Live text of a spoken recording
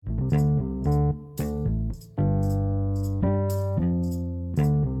All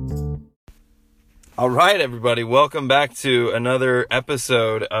right, everybody, welcome back to another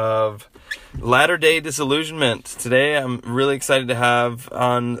episode of Latter-day Disillusionment. Today, I'm really excited to have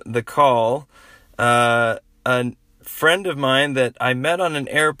on the call a friend of mine that I met on an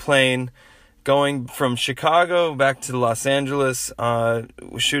airplane going from Chicago back to Los Angeles,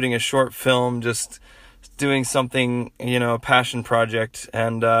 shooting a short film, just doing something, a passion project,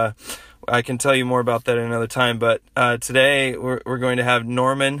 and I can tell you more about that another time. But today, we're going to have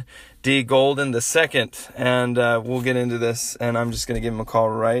Norman D. Golden II, and we'll get into this, and I'm just going to give him a call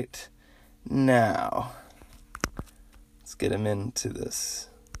right now. Let's get him into this.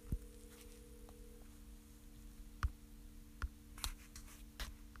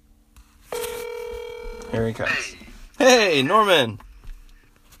 Here he comes. Hey, Norman.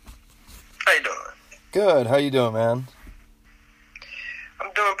 How you doing? Good. How you doing, man?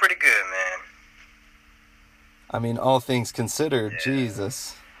 I'm doing pretty good, man. I mean, all things considered,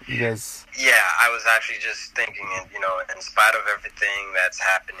 Jesus. You guys... Yeah, I was actually just thinking, in spite of everything that's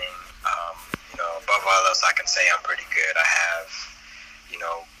happening, above all else, I can say I'm pretty good. I have,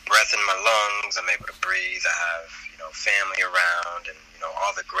 breath in my lungs. I'm able to breathe. I have, family around, and,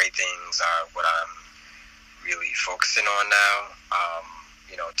 all the great things are what I'm really focusing on now,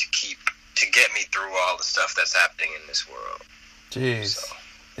 to get me through all the stuff that's happening in this world. Jeez. So,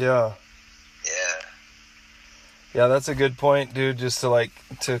 yeah. Yeah. Yeah, that's a good point, dude, just to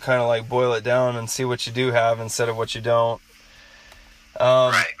kind of boil it down and see what you do have instead of what you don't.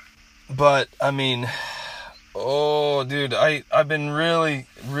 Right. But, I mean, dude, I've been really,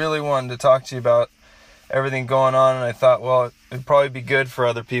 really wanting to talk to you about everything going on, and I thought, well, it'd probably be good for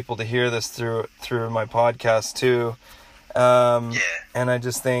other people to hear this through my podcast, too. Yeah. And I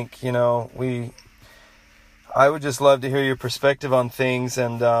just think, I would just love to hear your perspective on things,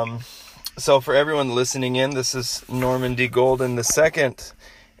 and, so for everyone listening in, this is Norman D. Golden II,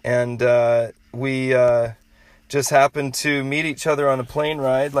 and we just happened to meet each other on a plane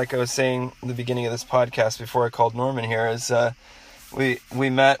ride, like I was saying in the beginning of this podcast before I called Norman here, is we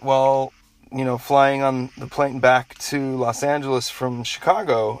met while, flying on the plane back to Los Angeles from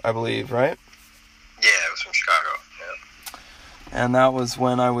Chicago, I believe, right? Yeah, it was from Chicago, yeah. And that was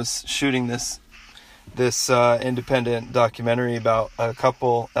when I was shooting this independent documentary about a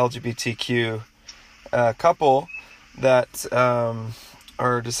couple, LGBTQ couple that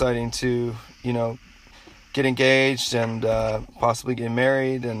are deciding to, get engaged and possibly get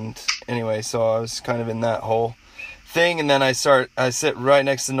married. And anyway, so I was kind of in that whole thing. And then I sit right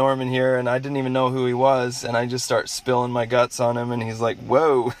next to Norman here, and I didn't even know who he was. And I just start spilling my guts on him, and he's like,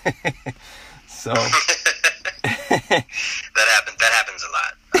 whoa. So that happens a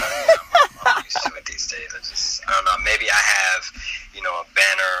lot. I'm used to it these days. I don't know, maybe I have, a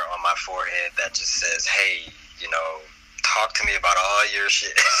banner on my forehead that just says, hey, talk to me about all your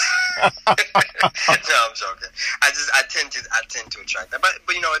shit. No, I'm joking. I tend to attract that, but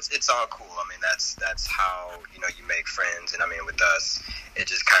it's all cool. I mean, that's how, you make friends. And I mean, with us, it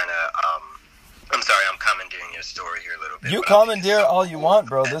just kind of, I'm sorry, I'm commandeering your story here a little bit. You commandeer all you want,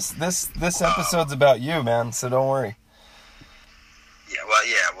 bro. This episode's about you, man, so don't worry. Yeah,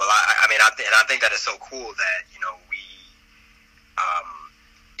 well, I think that is so cool that,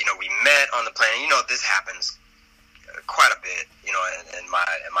 we met on the plane. This happens quite a bit, in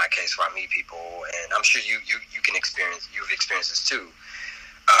my case where I meet people, and I'm sure you've experienced this too,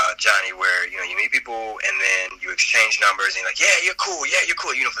 Johnny, where, you meet people and then you exchange numbers and you're like, yeah, you're cool,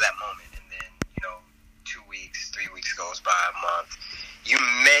 for that moment. And then, 2 weeks, 3 weeks goes by, a month. You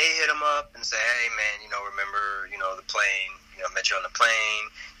may hit them up and say, hey, man, remember, the plane, met you on the plane,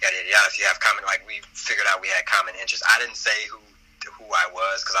 yada, yada, yada. If you have common, we figured out we had common interests. I didn't say who I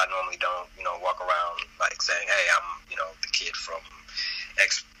was, because I normally don't, walk around, saying, hey, I'm, the kid from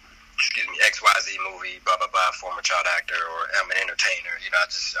XYZ movie, blah, blah, blah, former child actor, or I'm an entertainer.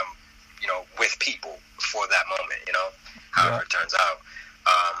 I'm, with people for that moment, however it turns out.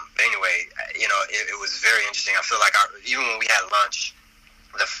 But anyway, it was very interesting. I feel like even when we had lunch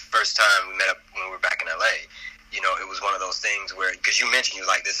the first time we met up when we were back in LA, it was one of those things where, because you mentioned, you were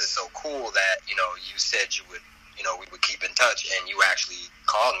like, this is so cool that, you said you would, we would keep in touch, and you actually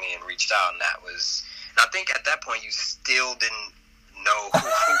called me and reached out, and I think at that point you still didn't know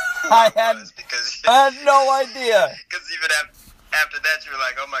who I was, because I had no idea. Because even after that, you were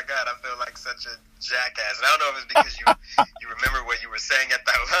like, oh my God, I feel like such a jackass. And I don't know if it's because you remember what you were saying at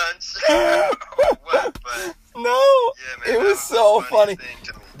that lunch or what, but no, yeah, man, it was so funny.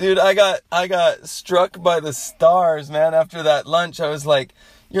 Dude, I got struck by the stars, man. After that lunch, I was like,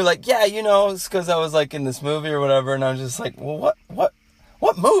 you're like, yeah, it's because I was in this movie or whatever, and I was just like, well,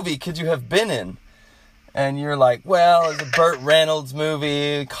 what movie could you have been in? And you're like, well, it's a Burt Reynolds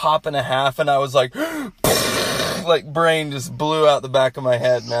movie, Cop and a Half. And I was like, like brain just blew out the back of my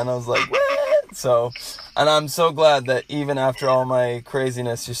head, man. I was like, what? So, and I'm so glad that even after all my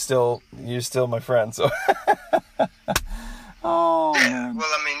craziness, you're still my friend. So, oh, yeah. man. Well,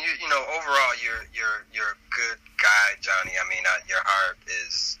 I mean, you know, overall, you're a good guy, Johnny. I mean, your heart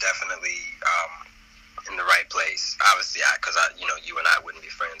is definitely in the right place. Obviously, because you know, you and I wouldn't be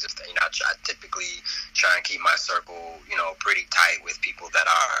friends if you know. I typically try and keep my circle, you know, pretty tight with people that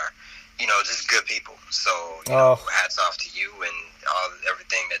are, you know, just good people. So, you know, hats off to you and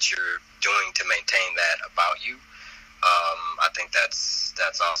everything that you're doing to maintain that about you. I think that's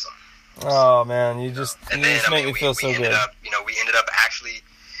awesome. Oh man, you just make me feel so good. We ended up actually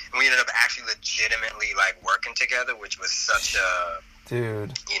legitimately like working together, which was such a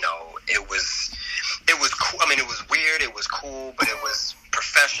dude. You know, it was cool. I mean, it was weird. It was cool, but it was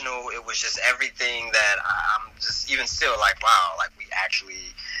professional. It was just everything that I'm just even still like, wow, like we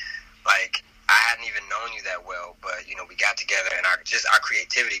actually like. I hadn't even known you that well, but you know, we got together and our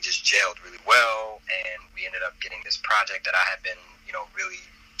creativity just gelled really well, and we ended up getting this project that I had been, you know, really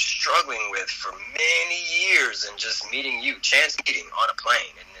struggling with for many years, and just meeting you, chance meeting on a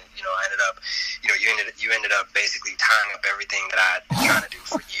plane, and then, you know, I ended up, you know, you ended up basically tying up everything that I'd been trying to do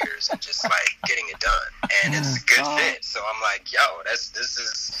for years and just like getting it done, and it's a good fit. So I'm like, yo, this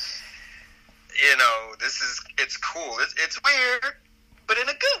is, you know, it's cool. It's weird, but in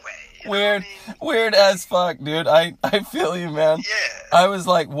a good way. Weird as fuck, dude. I feel you, man. Yeah. I was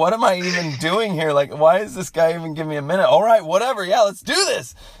like, what am I even doing here? Like, why is this guy even giving me a minute? All right, whatever. Yeah, let's do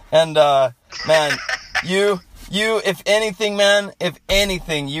this. And, man, you, if anything,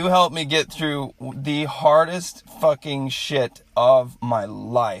 you helped me get through the hardest fucking shit of my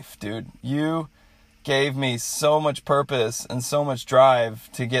life, dude. You gave me so much purpose and so much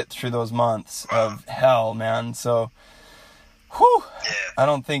drive to get through those months of hell, man. So, whew, yeah. I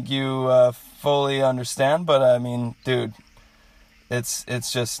don't think you fully understand, but I mean, dude, it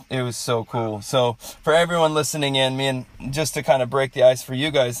was so cool. So for everyone listening in, and just to kind of break the ice for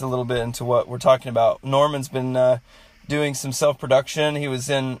you guys a little bit into what we're talking about, Norman's been doing some self-production. He was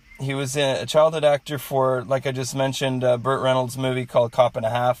in a childhood actor for, like I just mentioned, Burt Reynolds movie called Cop and a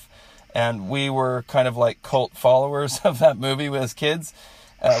Half, and we were kind of like cult followers of that movie as kids.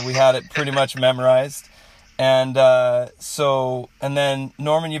 We had it pretty much memorized. And and then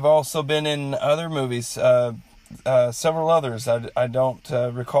Norman, you've also been in other movies, several others. I don't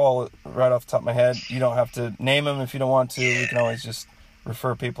recall right off the top of my head. You don't have to name them if you don't want to. Yeah. We can always just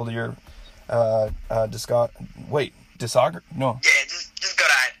refer people to your discography. No. Yeah, just go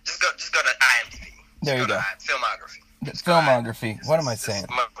to IMDb. There you go. Filmography. What am I saying?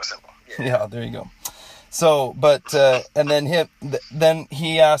 More simple. Yeah, there you go. So, but and then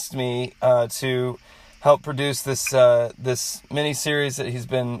he asked me to help produce this mini series that he's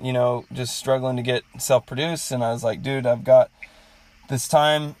been, you know, just struggling to get self-produced. And I was like, dude, I've got this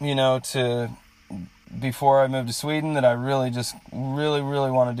time, you know, before I move to Sweden, that I really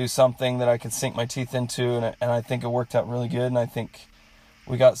want to do something that I could sink my teeth into, and I think it worked out really good, and I think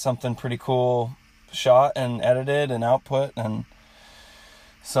we got something pretty cool shot and edited and output, and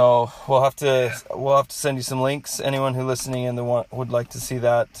so we'll have to send you some links. Anyone who listening in would like to see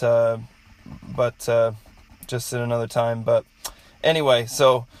that. But just at another time. But anyway,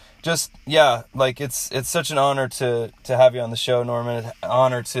 so just, yeah, like it's such an honor to have you on the show, Norman. An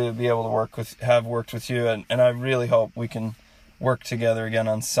honor to be able to have worked with you, and I really hope we can work together again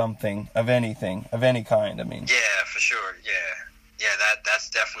on something of any kind. I mean, yeah, for sure. Yeah, that's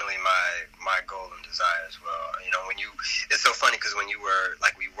definitely my goal and desire as well. You know, it's so funny because when you were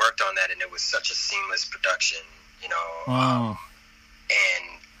like, we worked on that and it was such a seamless production, you know,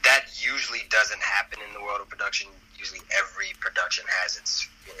 and that usually doesn't happen in the world of production. Usually every production has its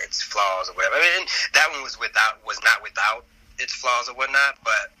flaws or whatever. I mean, that one was not without its flaws or whatnot,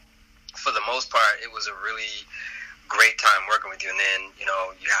 but for the most part, it was a really great time working with you. And then, you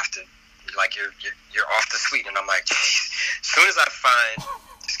know, you have to, like, you're off to Sweden, and I'm like, geez, as soon as I find,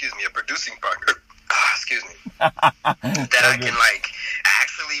 a producing partner, that I can, like,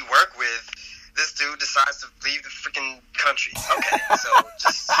 actually work with, this dude decides to leave the freaking country. Okay, so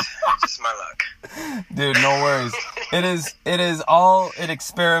just my luck. Dude, no worries. It is all an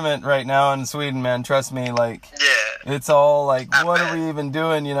experiment right now in Sweden, man. Trust me, like, yeah, it's all like, what are we even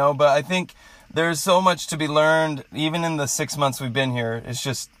doing, you know? But I think there's so much to be learned, even in the 6 months we've been here. It's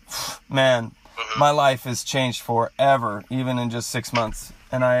just, man, my life has changed forever, even in just 6 months.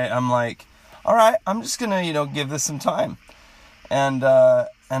 And I'm like, all right, I'm just gonna, you know, give this some time. And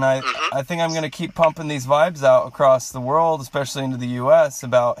And I think I'm going to keep pumping these vibes out across the world, especially into the U.S.,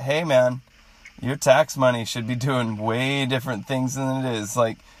 about, hey, man, your tax money should be doing way different things than it is.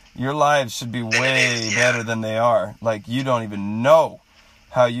 Like, your lives should be way better than they are. Like, you don't even know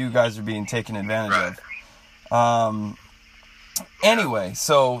how you guys are being taken advantage of. Anyway,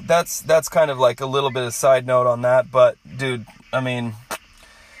 so that's kind of like a little bit of side note on that. But, dude, I mean,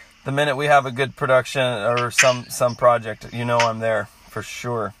 the minute we have a good production or some project, I'm there for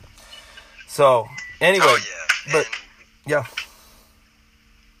sure. So, anyway, but, yeah.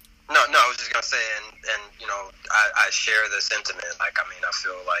 No, I was just gonna say, and I share the sentiment. Like, I mean, I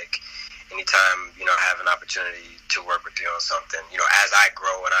feel like anytime I have an opportunity to work with you on something, as I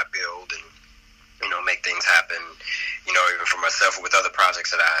grow and I build and make things happen, even for myself or with other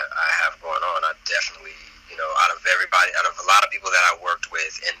projects that I have going on, I definitely, out of a lot of people that I worked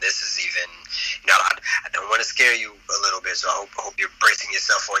with, and this is even, I don't want to scare you a little bit, so I hope you're bracing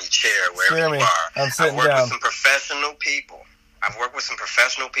yourself on your chair wherever you are. I'm sitting I've worked down. with some professional people. Out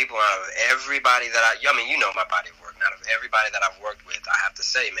of everybody that my body of work. Out of everybody that I've worked with, I have to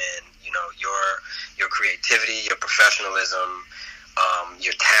say, man, your creativity, your professionalism,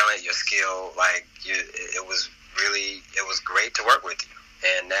 your talent, your skill, like it was great to work with you.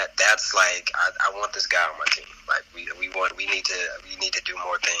 And that's like, I want this guy on my team. Like we need to do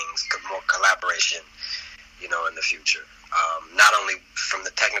more things, more collaboration, in the future. Not only from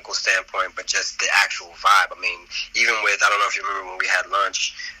the technical standpoint, but just the actual vibe. I mean, even with, I don't know if you remember when we had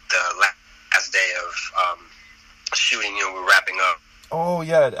lunch, the last day of shooting, we're wrapping up. Oh,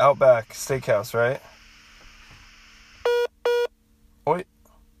 yeah, at Outback Steakhouse, right? Oi.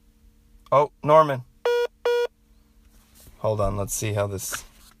 Oh, Norman. Hold on, let's see how this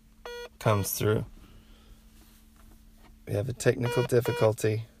comes through. We have a technical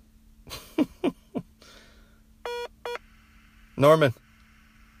difficulty. Norman.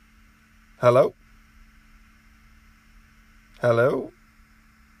 Hello? Hello?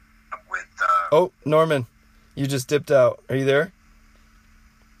 Oh, Norman. You just dipped out. Are you there?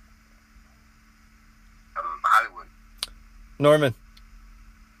 Hollywood. Norman.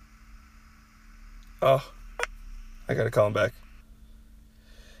 Oh. I gotta call him back.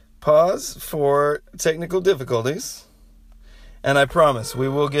 Pause for technical difficulties. And I promise we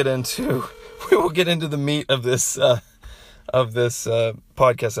will get into the meat of this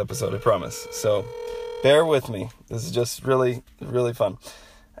podcast episode, I promise. So bear with me. This is just really, really fun.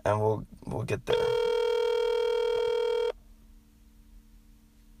 And we'll get there.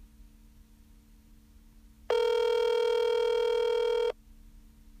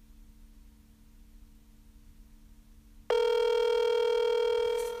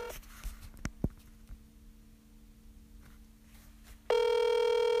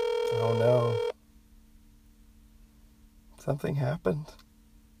 Oh no. Something happened.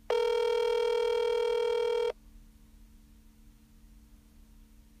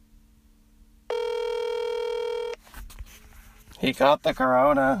 He caught the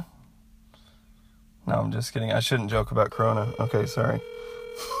corona. No, I'm just kidding. I shouldn't joke about corona. Okay, sorry.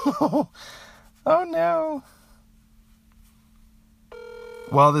 Oh no.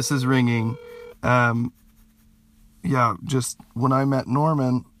 While this is ringing, just when I met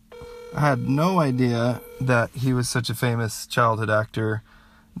Norman, I had no idea that he was such a famous childhood actor,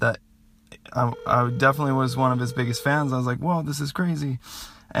 that I definitely was one of his biggest fans. I was like, whoa, this is crazy.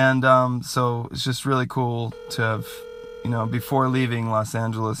 And so it's just really cool to have, before leaving Los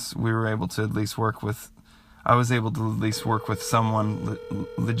Angeles, I was able to at least work with someone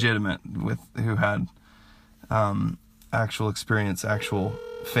legitimate, who had actual experience, actual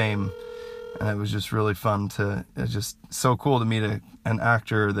fame. And it was just really fun it's just so cool to meet an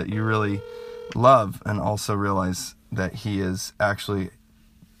actor that you really love, and also realize that he is actually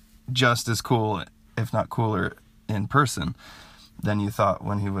just as cool, if not cooler, in person than you thought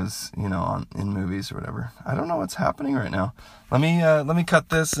when he was, in movies or whatever. I don't know what's happening right now. Let me cut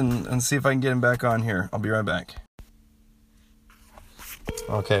this and see if I can get him back on here. I'll be right back.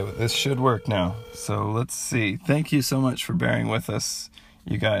 Okay, this should work now. So let's see. Thank you so much for bearing with us,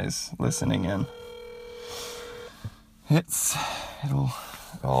 you guys listening in. It'll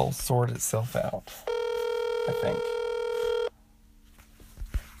all sort itself out, I think.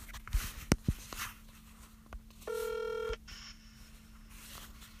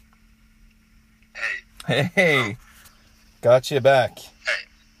 Hey, got you back. Hey.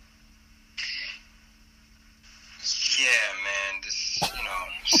 Yeah, man, this,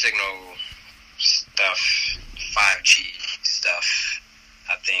 signal stuff, 5G stuff,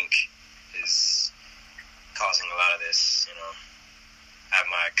 I think, is causing a lot of this, I have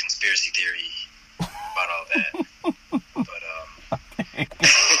my conspiracy theory about all that, but,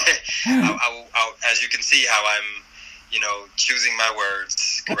 see how I'm, choosing my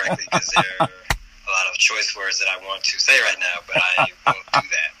words correctly, because there are a lot of choice words that I want to say right now, but I won't do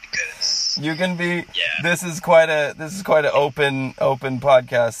that because you can be. Yeah. This is quite an open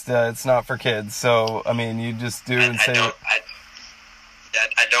podcast. It's not for kids, so I mean, you just do and say. I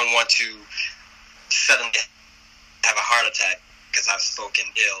don't want to suddenly have a heart attack because I've spoken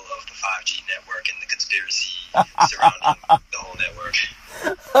ill of the 5G network and the conspiracy surrounding the whole network.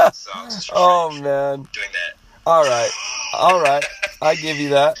 So I was just man, doing that. All right, I give you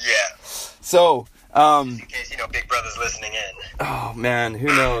that. Yeah. So, in case Big Brother's listening in. Oh man, who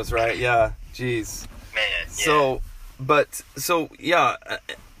knows, right? Yeah, jeez. Man. Yeah. So yeah,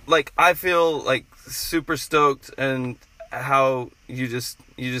 like I feel like super stoked, and how you just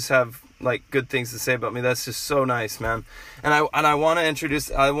have like good things to say about me. That's just so nice, man. And I want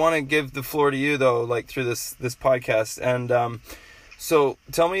to give the floor to you though, like through this podcast. And so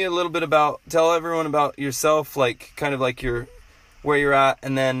tell everyone about yourself, like kind of like where you're at,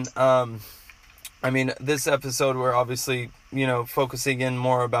 and then I mean, this episode we're obviously focusing in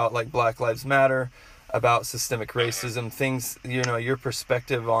more about like Black Lives Matter, about systemic racism, things, your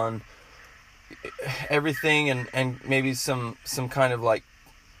perspective on everything, and maybe some kind of like,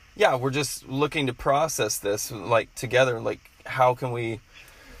 yeah, we're just looking to process this like together, like how can we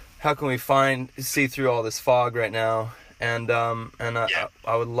see through all this fog right now, and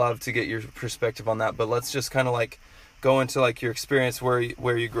I would love to get your perspective on that, but let's just kind of like go into like your experience, where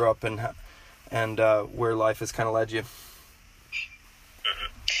you grew up, and where life has kind of led you.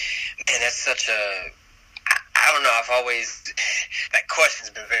 Man, that's such a, I don't know, that question's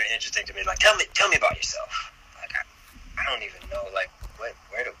been very interesting to me. Like, tell me about yourself. Like, I don't even know, like,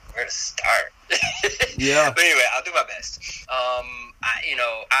 where to start. Yeah. But anyway, I'll do my best. I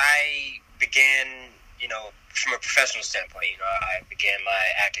began, from a professional standpoint, I began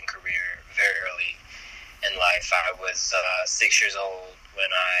my acting career very early in life. I was 6 years old when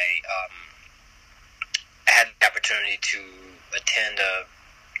I had the opportunity to attend a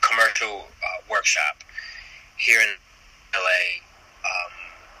commercial workshop here in LA,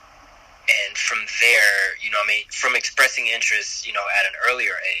 and from there, from expressing interest, at an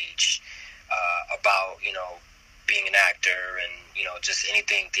earlier age, about, being an actor and, just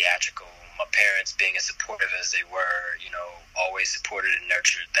anything theatrical, my parents being as supportive as they were, always supported and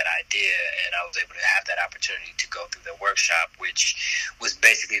nurtured that idea, and I was able to have that opportunity to go through the workshop, which was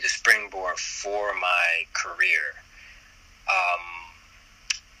basically the springboard for my career.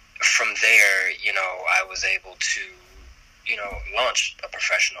 From there, I was able to, launch a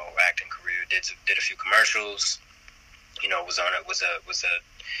professional acting career. Did a few commercials. Was a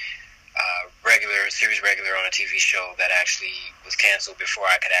series regular on a TV show that actually was canceled before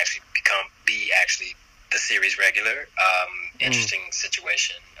I could actually be the series regular. Interesting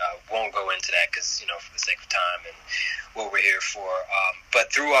situation. Won't go into that because for the sake of time and what we're here for.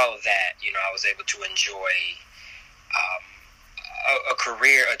 But through all of that, I was able to enjoy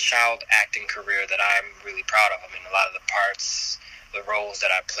a child acting career that I'm really proud of. I mean, a lot of the roles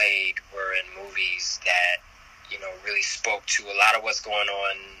that I played were in movies that, really spoke to a lot of what's going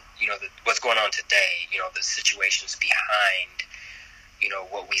on, what's going on today, the situations behind,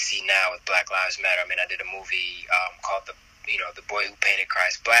 what we see now with Black Lives Matter. I mean, I did a movie called The Boy Who Painted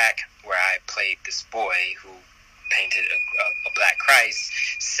Christ Black, where I played this boy who painted a black Christ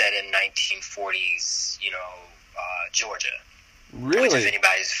set in 1940s, Georgia. Really? Which, if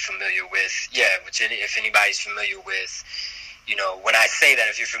anybody's familiar with, when I say that,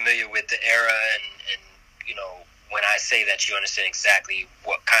 if you're familiar with the era and when I say that, you understand exactly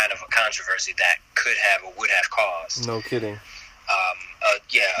what kind of a controversy that could have or would have caused. No kidding. A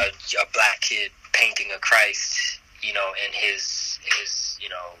black kid painting a Christ, in his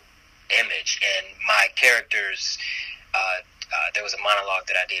image, and my characters. There was a monologue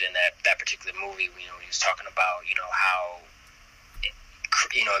that I did in that particular movie. He was talking about how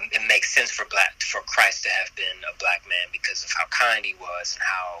it makes sense for Christ to have been a black man because of how kind he was and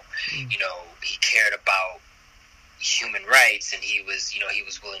how he cared about human rights, and he was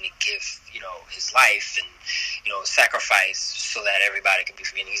willing to give his life and sacrifice so that everybody can be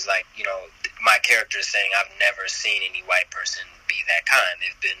free. And he's like, my character is saying, I've never seen any white person be that kind.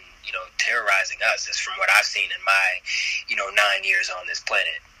 They've been terrorizing us. That's from what I've seen in my 9 years on this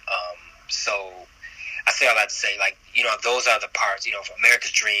planet. So I say all that to say, those are the parts, for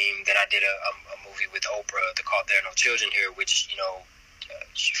America's Dream. Then I did a movie with Oprah called There Are No Children Here, which,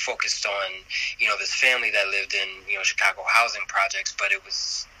 she focused on, this family that lived in, Chicago housing projects, but it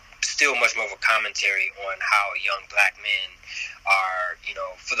was still much more of a commentary on how young black men are,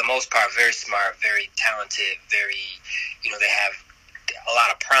 for the most part, very smart, very talented, very, they have a lot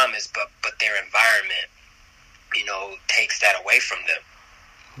of promise, but their environment takes that away from them,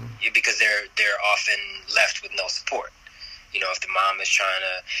 because they're often left with no support. If the mom is trying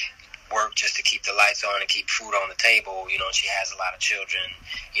to work just to keep the lights on and keep food on the table, and she has a lot of children,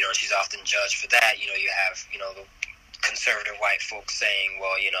 and she's often judged for that. You have, the conservative white folks saying,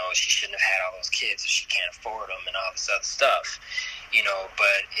 well, she shouldn't have had all those kids if she can't afford them and all this other stuff,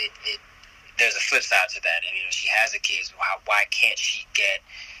 but there's a flip side to that. And, she has a kid. Why can't she get,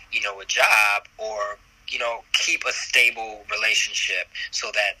 a job or, keep a stable relationship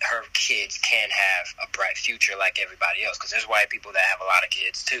so that her kids can have a bright future like everybody else? Because there's white people that have a lot of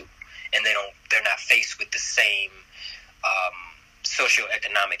kids too, and they're not faced with the same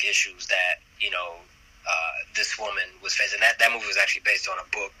socioeconomic issues that this woman was facing. That movie was actually based on a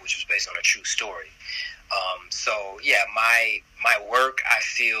book, which was based on a true story. So yeah, my work, I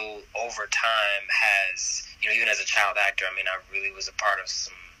feel over time has, even as a child actor, I really was a part of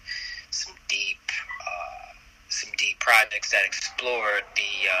some deep projects that explored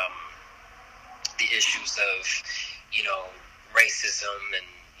the issues of racism and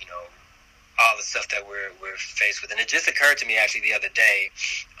all the stuff that we're faced with. And it just occurred to me actually the other day,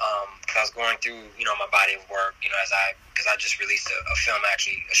 because I was going through my body of work, because I just released a film,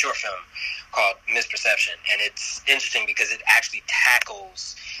 actually a short film called Misperception, and it's interesting because it actually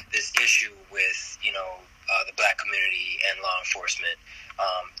tackles this issue with the black community and law enforcement.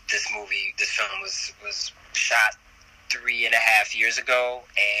 This film was shot 3.5 years ago,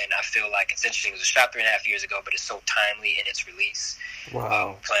 and I feel like it's interesting. It was shot 3.5 years ago, but it's so timely in its release.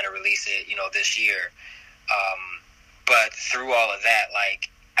 Wow. We plan to release it, this year. But through all of that,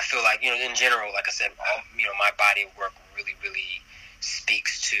 I feel like, in general, like I said, my body of work really, really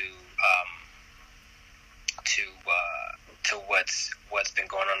speaks to what's been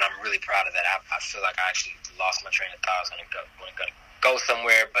going on. I'm really proud of that. I feel like I actually lost my train of thought. I was going to go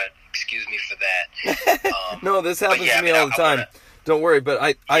somewhere, but excuse me for that. No, this happens to me all the time. Don't worry, but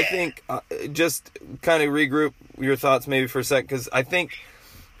I think just kind of regroup your thoughts maybe for a sec, because I think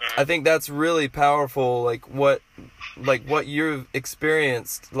that's really powerful. What you've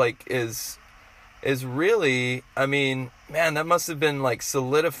experienced is really, man, that must have been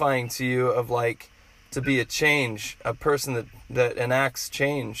solidifying to you of to be a person that enacts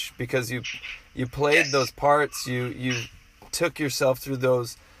change, because you played those parts, you took yourself through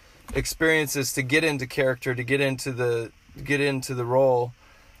those experiences to get into character, to get into the role,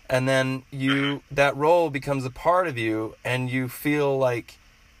 and then that role becomes a part of you, and you feel like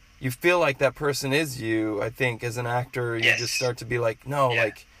that person is you. I think as an actor, you just start to be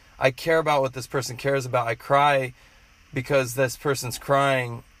I care about what this person cares about. I cry because this person's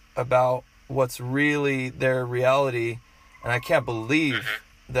crying about what's really their reality, and I can't believe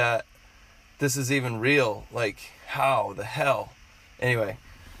that this is even real. How the hell? Anyway.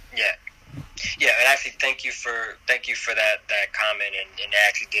 Yeah, and actually, thank you for that comment, and it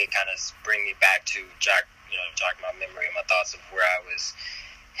actually did kind of bring me back to jog my memory and my thoughts of where I was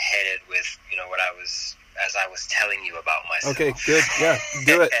headed with what I was, as I was telling you about myself. Okay, good. Yeah,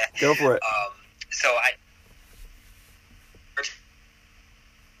 do it. Go for it. So I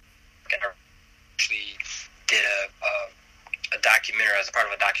actually did a documentary as a part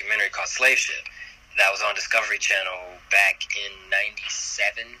of a documentary called Slave Ship that was on Discovery Channel back in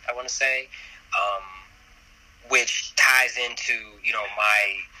 '97, I want to say, which ties into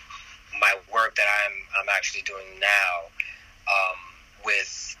my work that I'm actually doing now,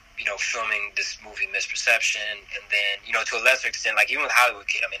 with filming this movie Misperception, and then to a lesser extent, even with Hollywood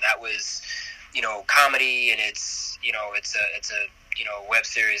Kid, that was comedy, and it's a web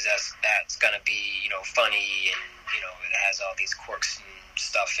series that's gonna be funny, and it has all these quirks and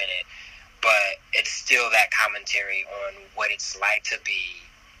stuff in it. But it's still that commentary on what it's like to be,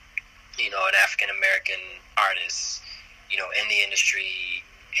 an African-American artist, in the industry,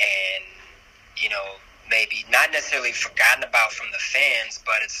 and, maybe not necessarily forgotten about from the fans,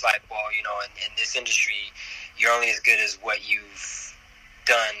 but it's in this industry, you're only as good as what you've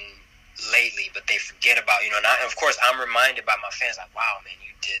done lately, but they forget about, and of course, I'm reminded by my fans, wow, man,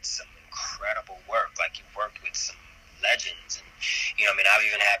 you did some incredible work, you worked with some legends, and I've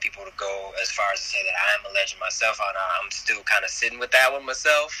even had people to go as far as to say that I'm a legend myself. I'm still kind of sitting with that one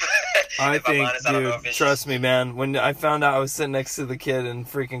myself. I think, dude, trust me, man, when I found out I was sitting next to the kid in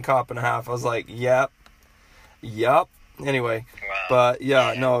freaking Cop and a Half, I was like, yep. Anyway, wow. But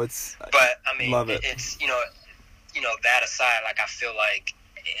no, it's. But love it. It's that aside, I feel like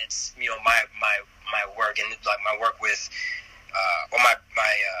it's my work, and my work with my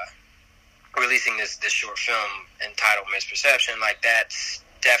releasing this short film entitled Misperception, that's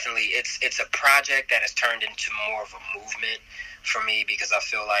definitely it's a project that has turned into more of a movement for me, because I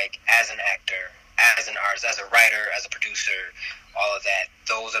feel like as an actor, as an artist, as a writer, as a producer, all of that.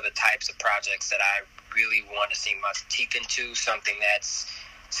 Those are the types of projects that I really want to sink my teeth into, something that's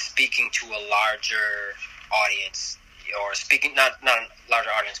speaking to a larger audience, or speaking, not a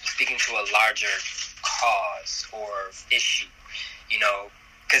larger audience, but speaking to a larger cause or issue, you know,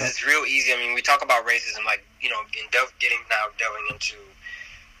 because it's real easy. I mean, we talk about racism, like, you know, delving into,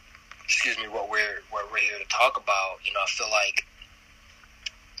 what we're here to talk about. You know, I feel like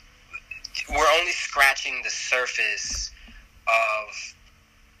we're only scratching the surface of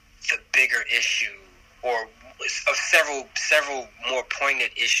the bigger issue, or of several more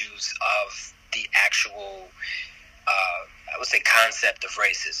poignant issues of the actual, I would say, concept of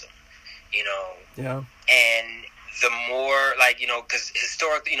racism, you know? Yeah. And the more, like, you know, because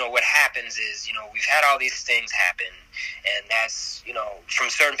historically, you know, what happens is, you know, we've had all these things happen, and that's, you know, from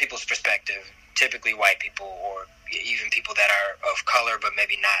certain people's perspective, typically white people, or even people that are of color but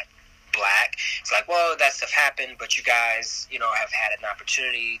maybe not black. It's like, well, that stuff happened, but you guys, you know, have had an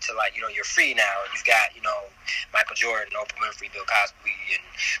opportunity to, like, you know, you're free now, and you've got, you know, Michael Jordan, Oprah Winfrey, Bill Cosby, and,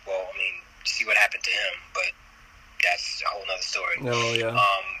 well, I mean, see what happened to him, but that's a whole nother story. Oh, yeah.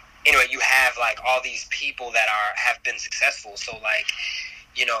 Anyway, you have, like, all these people that have been successful, so, like,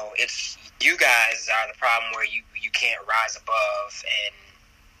 you know, it's, you guys are the problem where you can't rise above and,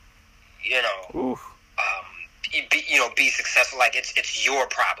 you know, be successful. Like, it's your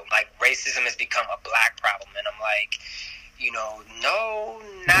problem. Like, racism has become a black problem, and I'm like, you know, no,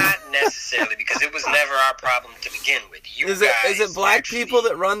 not necessarily, because it was never our problem to begin with. Is it black people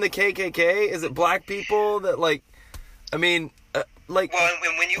that run the KKK? Is it black people that, like, I mean, like? Well,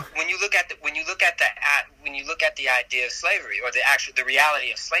 when you look at the idea of slavery, or the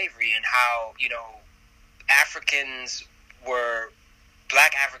reality of slavery, and how, you know,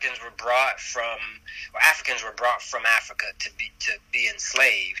 Black Africans were brought from Africa to be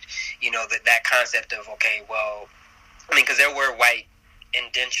enslaved. You know, that concept of, okay, well, I mean, because there were white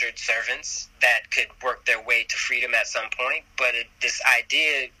indentured servants that could work their way to freedom at some point, but this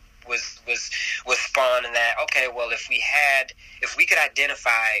idea was spawned in that, okay, well, if we could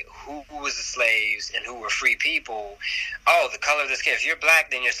identify who was the slaves and who were free people, oh, the color of the skin, if you're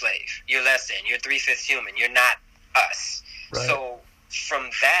black, then you're slave, you're less than, you're 3/5 human, you're not us. Right. So from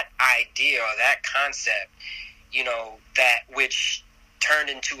that idea, or that concept, you know, that which turned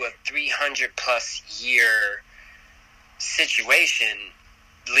into a 300+ year situation,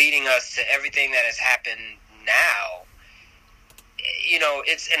 leading us to everything that has happened now. You know,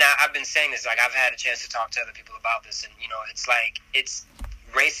 I've been saying this, like, I've had a chance to talk to other people about this, and, you know, it's like,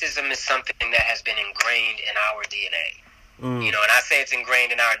 racism is something that has been ingrained in our DNA. You know, and I say it's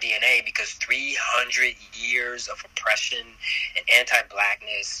ingrained in our DNA because 300 years of oppression and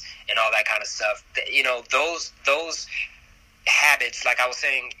anti-blackness and all that kind of stuff, you know, those habits, like I was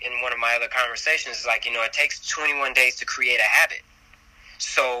saying in one of my other conversations, is like, you know, it takes 21 days to create a habit.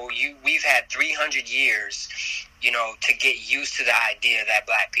 So we've had 300 years, you know, to get used to the idea that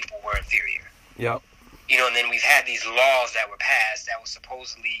black people were inferior. Yep. You know, and then we've had these laws that were passed that would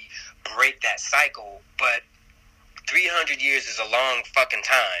supposedly break that cycle, but 300 years is a long fucking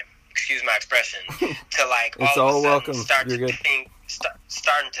time, excuse my expression, to, like, all of a sudden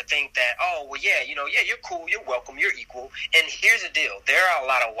starting to think that, oh, well, yeah, you know, yeah, you're cool, you're welcome, you're equal. And here's the deal. There are a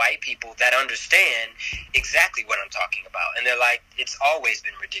lot of white people that understand exactly what I'm talking about. And they're like, it's always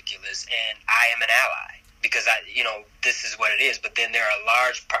been ridiculous, and I am an ally, because you know, this is what it is. But then there are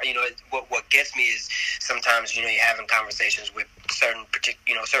large part, you know, what gets me is sometimes, you know, you're having conversations with certain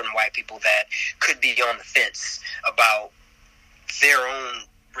white people that could be on the fence about their own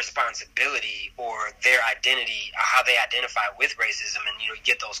responsibility or their identity, or how they identify with racism. And, you know, you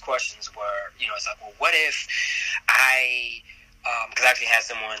get those questions where, you know, it's like, well, what if because I actually had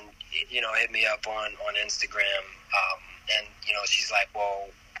someone, you know, hit me up on Instagram, and, you know, she's like, well,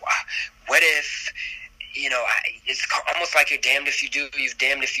 what if, you know, it's almost like you're damned if you do, you're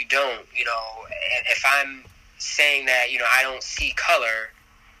damned if you don't. You know, if I'm saying that, you know, I don't see color.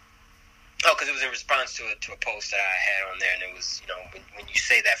 Oh, because it was in response to a post that I had on there, and it was, you know, when you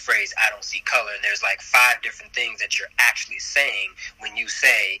say that phrase, I don't see color, and there's like 5 different things that you're actually saying when you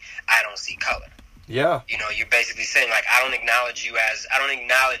say, I don't see color. Yeah. You know, you're basically saying, like, I don't acknowledge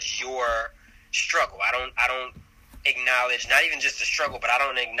your struggle. I don't acknowledge, not even just the struggle, but I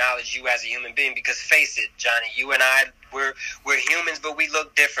don't acknowledge you as a human being, because face it, Johnny, you and I, we're humans, but we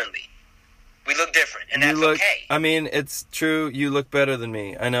look differently. We look different, and that's okay. I mean, it's true. You look better than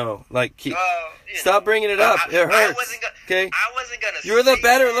me. I know. Like, stop bringing it up. It hurts. I wasn't gonna. You're the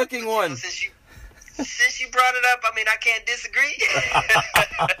better looking one. Since you brought it up, I mean, I can't disagree.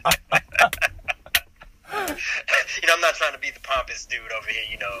 I'm not trying to be the pompous dude over here,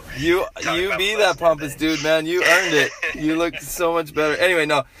 You be that pompous dude, man. You earned it. You look so much better. Anyway,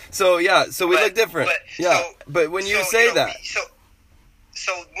 no. So we look different. But when you say that.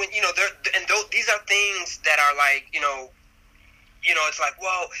 So when, these are things that are like, it's like,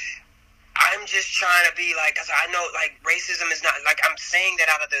 well, I'm just trying to be like, 'cause I know like racism is not like, I'm saying that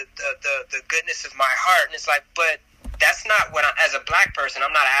out of the goodness of my heart. And it's like, but that's not what as a black person,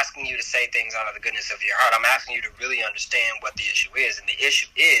 I'm not asking you to say things out of the goodness of your heart. I'm asking you to really understand what the issue is. And the issue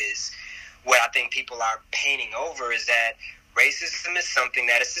is what I think people are painting over is that racism is something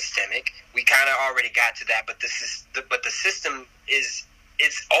that is systemic. We kind of already got to that, but the system is,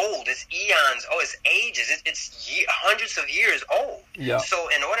 it's old. It's eons. Oh, it's ages. It's hundreds of years old. Yeah. So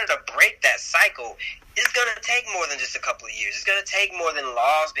in order to break that cycle, it's going to take more than just a couple of years. It's going to take more than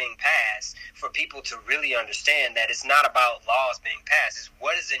laws being passed for people to really understand that it's not about laws being passed. It's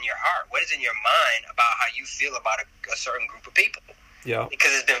what is in your heart, what is in your mind about how you feel about a certain group of people. Yeah.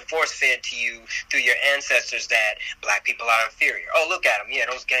 Because it's been force-fed to you through your ancestors that black people are inferior. Oh, look at them. Yeah,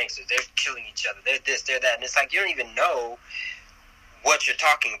 those gangsters. They're killing each other. They're this, they're that. And it's like you don't even know what you're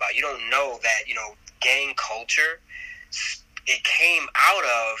talking about. You don't know that, gang culture, it came out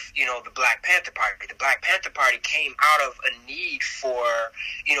of, the Black Panther Party. The Black Panther Party came out of a need for,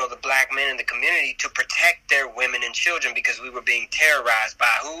 the black men in the community to protect their women and children because we were being terrorized by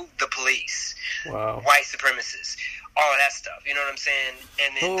who? The police. Wow. White supremacists. All of that stuff. You know what I'm saying?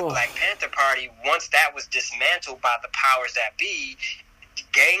 And then the Black Panther Party, once that was dismantled by the powers that be,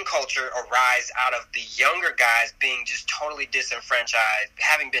 gang culture arise out of the younger guys being just totally disenfranchised,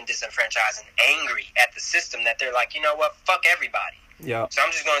 having been disenfranchised and angry at the system that they're like, you know what, fuck everybody. Yeah. So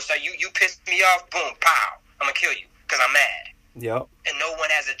I'm just going to say, you pissed me off, boom, pow, I'm going to kill you because I'm mad. Yeah. And no one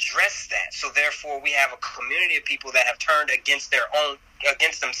has addressed that. So therefore we have a community of people that have turned against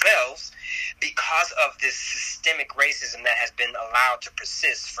themselves because of this systemic racism that has been allowed to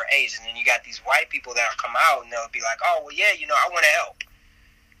persist for ages. And then you got these white people that will come out and they'll be like, oh, well, yeah, I want to help.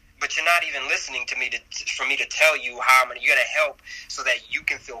 But you're not even listening to me for me to tell you how you're going to help so that you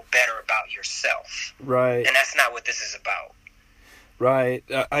can feel better about yourself. Right. And that's not what this is about. Right.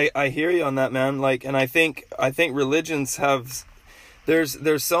 I hear you on that, man. Like, and I think religions have,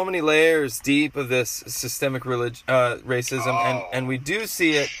 there's so many layers deep of this systemic racism, and we do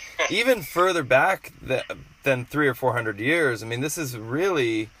see it even further back than 300 or 400 years. I mean, this is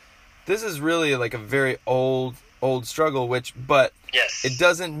really like a very old struggle, but yes, it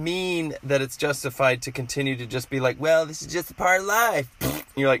doesn't mean that it's justified to continue to just be like, well, this is just a part of life.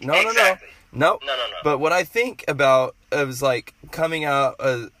 You're like, no. No. But what I think about is like coming out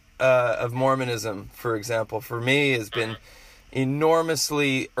of Mormonism, for example, for me has been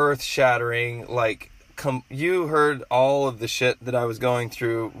enormously earth-shattering. Like, you heard all of the shit that I was going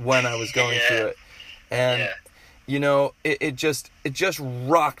through when I was going through it, and it just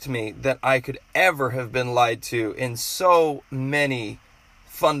rocked me that I could ever have been lied to in so many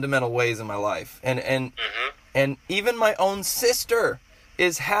fundamental ways in my life, and even my own sister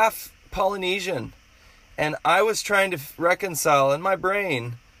is half Polynesian, and I was trying to reconcile in my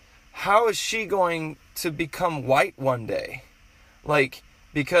brain, how is she going to become white one day? Like,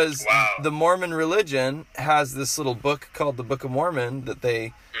 because the Mormon religion has this little book called the Book of Mormon that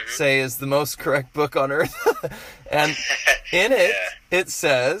they say is the most correct book on earth. And in it, it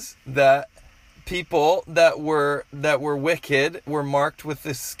says that people that were wicked were marked with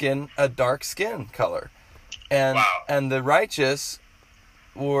a dark skin color. And the righteous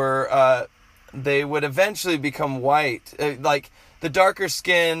were, they would eventually become white. Like the darker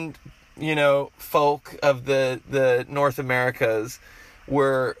skinned, folk of the North Americas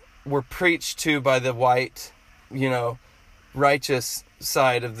were preached to by the white, righteous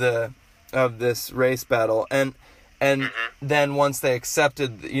side of this race battle, and then once they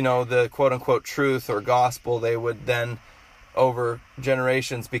accepted, the quote unquote truth or gospel, they would then over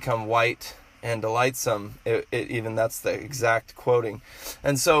generations become white and delightsome. Even that's the exact quoting,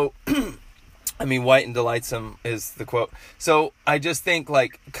 and so. I mean, white and delightsome is the quote. So I just think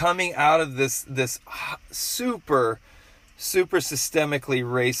like coming out of this super systemically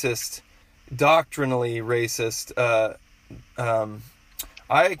racist, doctrinally racist,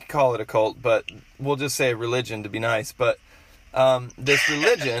 I call it a cult, but we'll just say religion to be nice. But this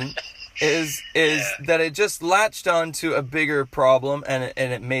religion is that it just latched onto a bigger problem and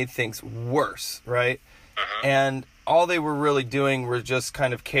it made things worse, right? And all they were really doing were just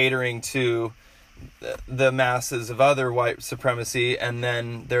kind of catering to the masses of other white supremacy, and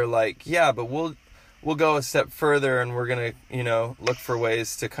then they're like, yeah, but we'll go a step further, and we're gonna look for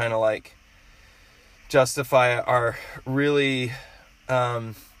ways to kind of like justify our really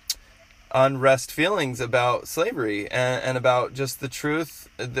unrest feelings about slavery and about just the truth,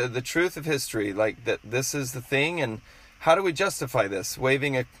 the truth of history, like that this is the thing, and how do we justify this?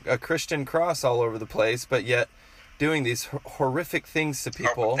 Waving a Christian cross all over the place, but yet doing these horrific things to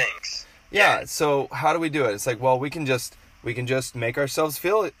people. Yeah. So how do we do it? It's like, well, we can just make ourselves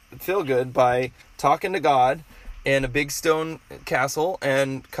feel good by talking to God in a big stone castle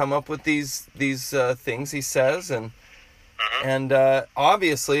and come up with these things he says, and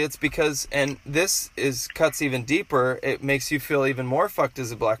obviously it's because, and this cuts even deeper. It makes you feel even more fucked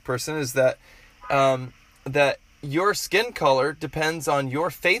as a black person. Is that that your skin color depends on your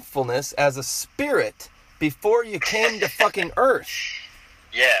faithfulness as a spirit before you came to fucking Earth.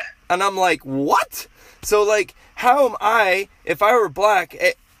 Yeah. And I'm like, what? So, like, how am I, if I were black,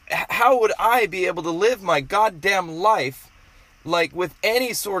 how would I be able to live my goddamn life, like, with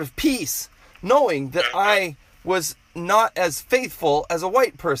any sort of peace, knowing that I was not as faithful as a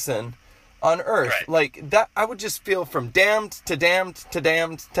white person on Earth? Right. Like, that, I would just feel from damned to damned to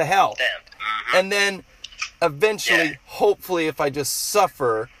damned to hell. And then eventually, hopefully, if I just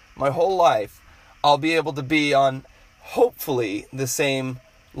suffer my whole life, I'll be able to be on, hopefully, the same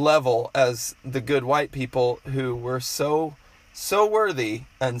level as the good white people who were so worthy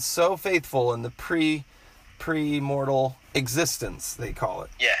and so faithful in the pre-mortal existence, they call it.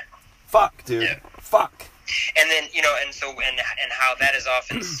 Yeah. Fuck, dude. Yeah. Fuck. And then, and how that is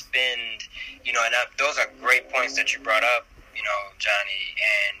often spinned, and those are great points that you brought up, Johnny,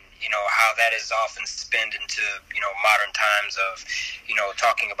 and, how that is often spinned into, modern times of,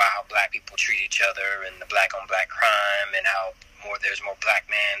 talking about how black people treat each other and the black on black crime, and how there's more black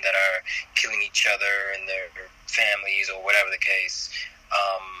men that are killing each other and their families or whatever the case.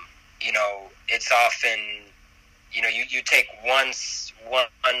 It's often, you take one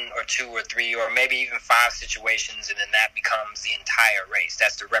or two or three or maybe even 5 situations, and then that becomes the entire race.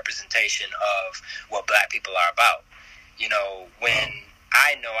 That's the representation of what black people are about. When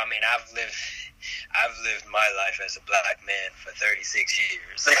I've lived my life as a black man for 36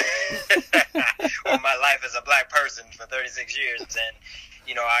 years. Or my life as a black person for 36 years. And,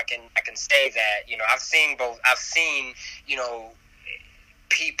 I can say that, I've seen both. I've seen,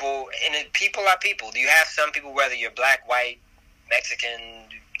 people, and people are people. You have some people, whether you're black, white, Mexican,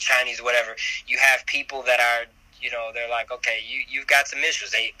 Chinese, whatever, you have people that are, they're like, okay, you've got some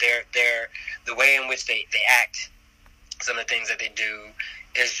issues. They're the way in which they act, some of the things that they do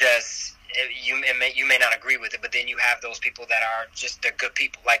is just, you may not agree with it, but then you have those people that are just, they're good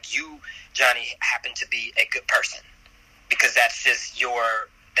people. Like you, Johnny, happen to be a good person because that's just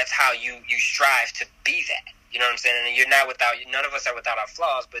that's how you strive to be that. You know what I'm saying? And you're not none of us are without our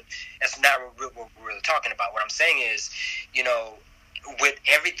flaws, but that's not what we're really talking about. What I'm saying is, with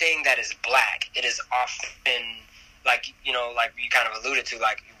everything that is black, it is often like you kind of alluded to,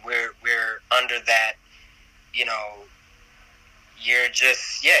 like we're under that, you're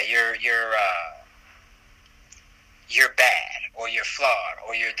just you're bad or you're flawed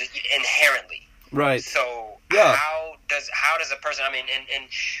or you're inherently right. So yeah. How does a person? I mean, and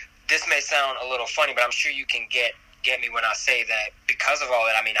this may sound a little funny, but I'm sure you can get me when I say that because of all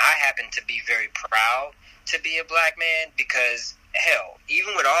that. I mean, I happen to be very proud to be a black man because hell,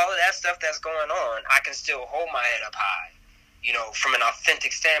 even with all of that stuff that's going on, I can still hold my head up high, from an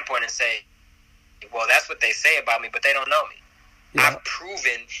authentic standpoint and say, well, that's what they say about me, but they don't know me. Yeah. I've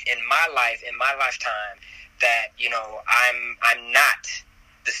proven in my life, in my lifetime, that I'm not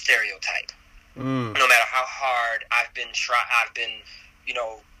the stereotype. No matter how hard I've been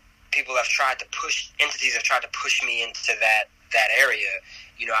people have tried to entities have tried to push me into that area.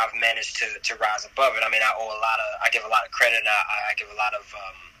 I've managed to rise above it. I mean, I give a lot of credit. And I give a lot of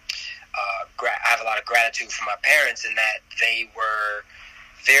I have a lot of gratitude for my parents in that they were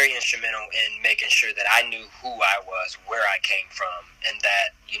very instrumental in making sure that I knew who I was, where I came from, and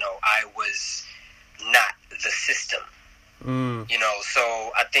that, I was not the system.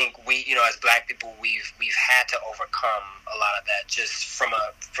 So I think we, as black people, we've had to overcome a lot of that just from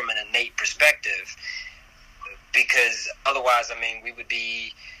an innate perspective, because otherwise, I mean, we would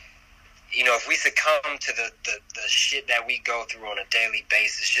be, if we succumb to the shit that we go through on a daily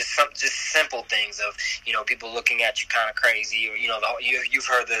basis, just simple things of, people looking at you kind of crazy, or, you've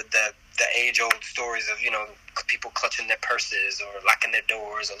heard the age-old stories of, people clutching their purses or locking their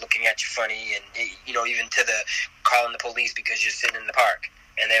doors or looking at you funny, and, even to the calling the police because you're sitting in the park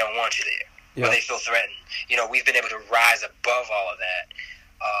and they don't want you there. Yeah. Or they feel threatened. We've been able to rise above all of that.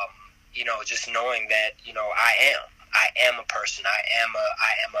 Just knowing that, I am a person. I am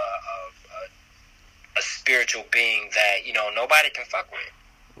a spiritual being that, nobody can fuck with.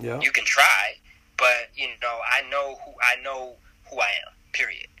 Yeah. You can try, but, I know who I am,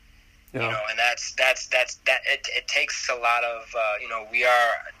 period. Yeah. You know, and that's it takes a lot of you know, we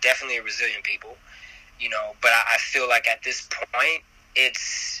are definitely a resilient people, you know, but I feel like at this point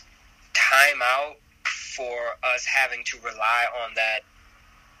it's time out for us having to rely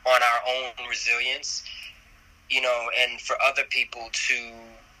on our own resilience, you know, and for other people to,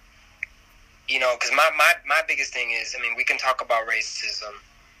 you know, because my biggest thing is, I mean, we can talk about racism,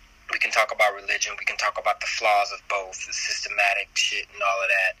 we can talk about religion, we can talk about the flaws of both, the systematic shit and all of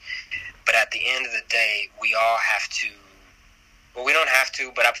that, but at the end of the day, we all have to, well, we don't have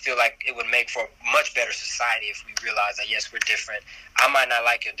to, but I feel like it would make for a much better society if we realize that, yes, we're different. I might not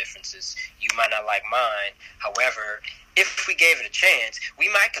like your differences. You might not like mine. However, if we gave it a chance, we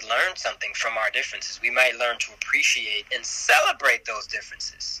might could learn something from our differences. We might learn to appreciate and celebrate those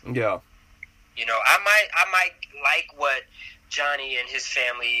differences. Yeah. You know, I might like what Johnny and his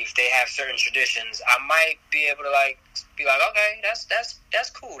family, if they have certain traditions, I might be able to be like, okay, that's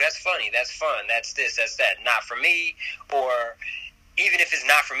cool, that's funny, that's fun, that's this, that's that. Not for me, or even if it's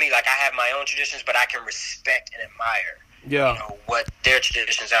not for me, like I have my own traditions, but I can respect and admire, yeah, you know, what their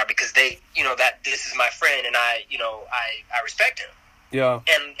traditions are, because they, you know, that this is my friend and I, you know, I respect him. Yeah.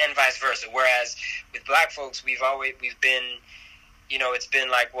 And vice versa. Whereas with black folks, we've been, you know, it's been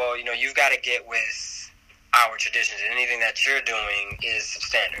like, well, you know, you've got to get with our traditions, and anything that you're doing is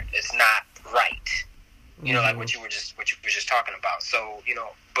substandard. It's not right. You know, like what you were just talking about. So, you know,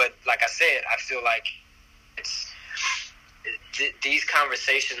 but like I said, I feel like these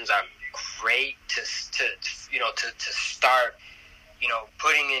conversations are great to you know, to start, you know,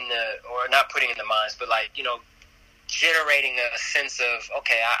 not putting in the minds, but like, you know, generating a sense of,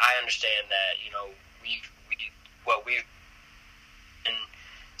 okay, I understand that, you know, what we've been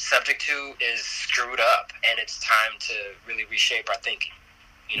subject to is screwed up, and it's time to really reshape our thinking.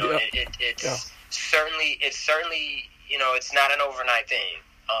 You know, it's certainly, you know, it's not an overnight thing.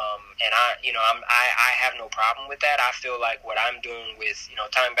 And I have no problem with that. I feel like what I'm doing with, you know,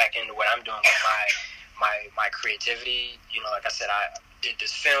 tying back into what I'm doing with my creativity, you know, like I said, I did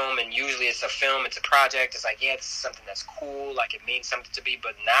this film, and usually it's a film, it's a project. It's like, yeah, this is something that's cool, like it means something to me.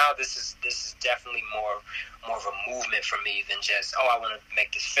 But now this is definitely more of a movement for me than just, oh, I want to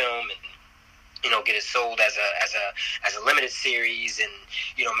make this film and, you know, get it sold as a limited series and,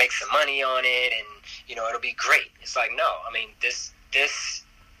 you know, make some money on it, and, you know, it'll be great. It's like, no, I mean, this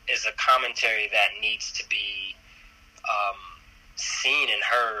is a commentary that needs to be seen and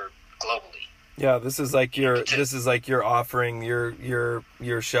heard globally. Yeah, this is like your offering,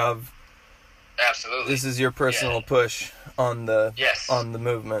 your shove. Absolutely. This is your personal push on the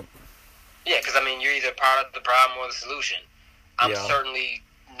movement. Yeah, because I mean, you're either part of the problem or the solution. I'm certainly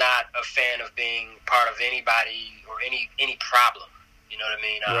not a fan of being part of anybody or any problem. You know what I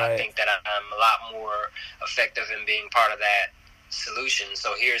mean? Right. I think that I'm a lot more effective in being part of that solution.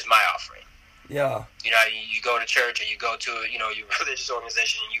 So here's my offering. Yeah. You know, you go to church or you go to, you know, your religious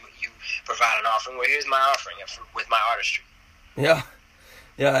organization and you provide an offering. Well, here's my offering with my artistry. Yeah.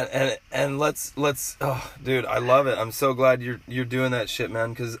 Yeah, and let's oh, dude, I love it. I'm so glad you're doing that shit,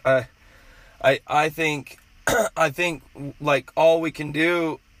 man, cuz I think like all we can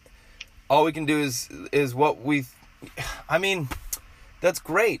do is what I mean, that's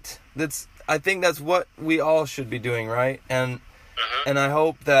great. I think that's what we all should be doing, right? And I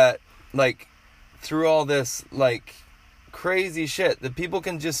hope that, like, through all this, like, crazy shit, that people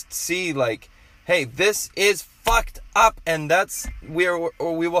can just see, like, hey, this is fucked up, and we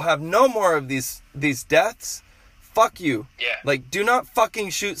will have no more of these deaths. Fuck you. Yeah. Like, do not fucking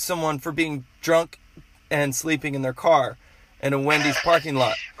shoot someone for being drunk and sleeping in their car in a Wendy's parking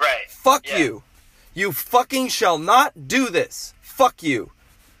lot. Right. Fuck you. You fucking shall not do this. Fuck you.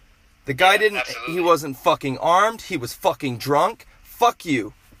 The guy he wasn't fucking armed. He was fucking drunk. Fuck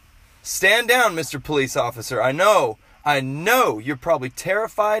you. Stand down, Mr. Police Officer. I know you're probably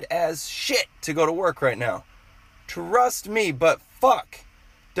terrified as shit to go to work right now. Trust me, but fuck.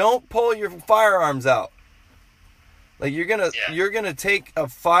 Don't pull your firearms out. Like, you're gonna take a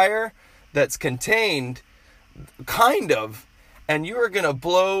fire that's contained, kind of, and you are gonna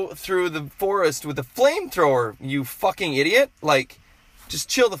blow through the forest with a flamethrower, you fucking idiot. Like, just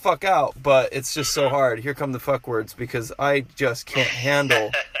chill the fuck out. But it's just so hard. Here come the fuck words, because I just can't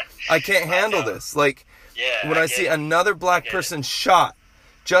handle this. Like, when I see another black person shot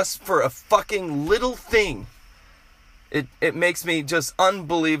just for a fucking little thing, it makes me just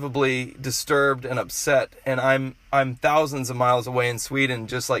unbelievably disturbed and upset. And I'm thousands of miles away in Sweden,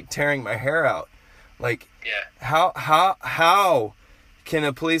 just like tearing my hair out. Like, how can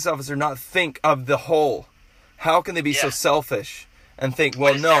a police officer not think of the whole? How can they be so selfish and think,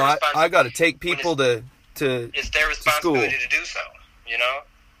 well, no, I got to take people to it's their responsibility to do so, you know?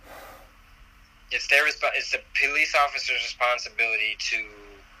 it's the police officer's responsibility to,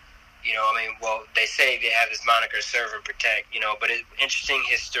 they say they have this moniker, serve and protect, but interesting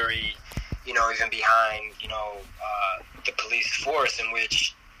history, even behind, the police force, in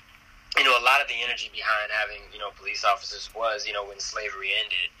which, a lot of the energy behind having, police officers was, when slavery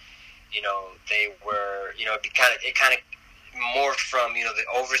ended, they were, it kind of morphed from, the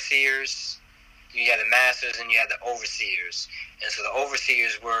overseers. You had the masters and you had the overseers. And so the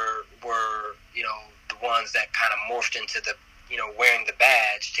overseers were the ones that kind of morphed into the, wearing the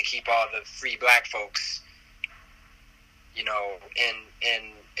badge to keep all the free black folks,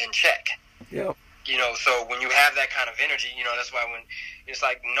 in check. Yep. So when you have that kind of energy, that's why when it's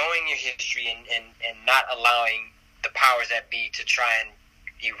like knowing your history and not allowing the powers that be to try and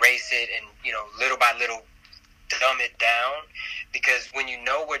erase it and, little by little dumb it down, because when you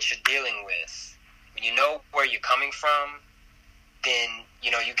know what you're dealing with, when you know where you're coming from, then,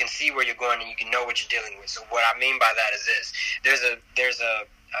 you can see where you're going and you can know what you're dealing with. So what I mean by that is this. There's a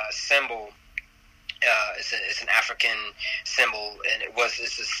symbol. It's an African symbol, and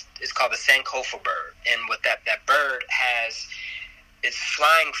it's called the Sankofa bird. And what that bird has, it's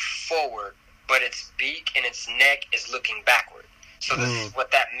flying forward, but its beak and its neck is looking backward. So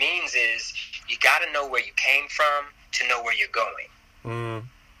what that means is you got to know where you came from to know where you're going.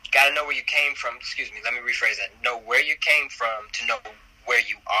 Got to know where you came from. Excuse me, let me rephrase that. Know where you came from to know where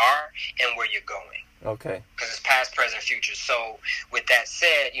you are and where you're going. Okay. Because it's past, present, future. So with that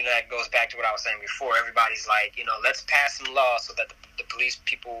said, that goes back to what I was saying before. Everybody's like, let's pass some laws so that the police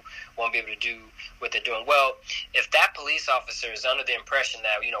people won't be able to do what they're doing. Well, if that police officer is under the impression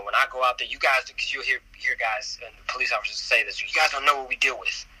that, when I go out there, you guys, because you'll hear guys and police officers say this, you guys don't know what we deal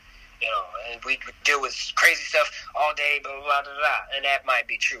with. And we deal with crazy stuff all day, blah, blah, blah, blah, blah. And that might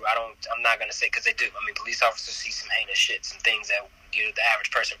be true. I'm not going to say, because they do. I mean, police officers see some heinous shit, some things that, the average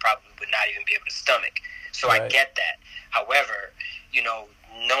person probably would not even be able to stomach. So right. I get that. However,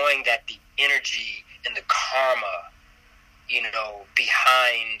 knowing that the energy and the karma,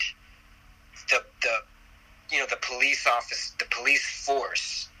 behind the police office, the police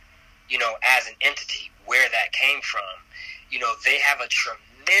force, as an entity, where that came from, they have a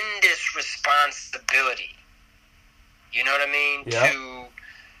tremendous responsibility, you know what I mean? Yeah. To,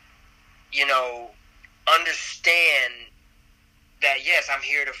 understand that, yes, I'm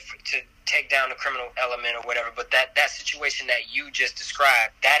here to take down the criminal element or whatever, but that situation that you just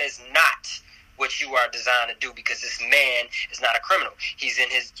described, that is not what you are designed to do, because this man is not a criminal. He's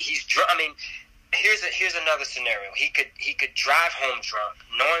drunk. I mean, here's another scenario. He could drive home drunk,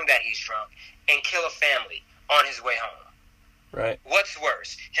 knowing that he's drunk, and kill a family on his way home. Right. What's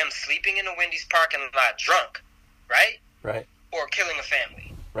worse, him sleeping in the Wendy's parking lot drunk, right? Right. Or killing a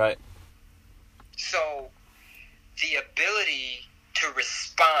family. Right. So the ability to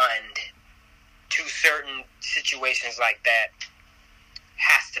respond to certain situations like that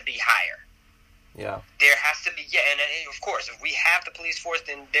has to be higher. Yeah. There has to be, and of course, if we have the police force,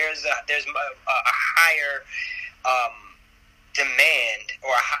 then there's a higher demand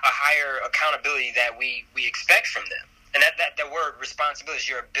or a higher accountability that we expect from them. And that word responsibility is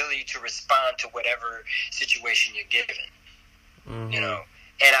your ability to respond to whatever situation you're given. Mm-hmm.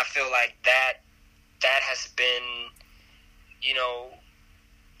 And I feel like that has been,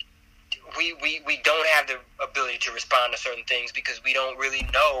 we don't have the ability to respond to certain things because we don't really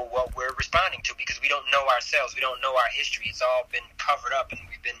know what we're responding to, because we don't know ourselves. We don't know our history. It's all been covered up, and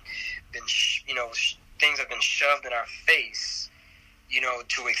we've been things have been shoved in our face,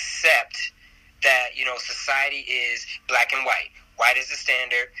 to accept that, society is black and white. White is the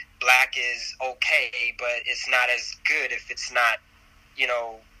standard. Black is okay, but it's not as good if it's not,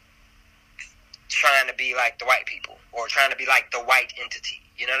 trying to be like the white people or trying to be like the white entity.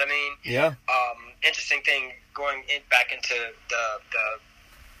 You know what I mean? Yeah. Interesting thing going back into the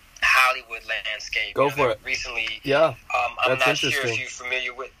Hollywood landscape. Go for it. Recently, yeah. I'm not sure if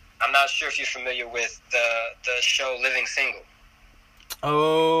you're familiar with the show Living Single.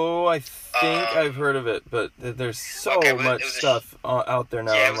 Oh, I think I've heard of it, but there's so much stuff out there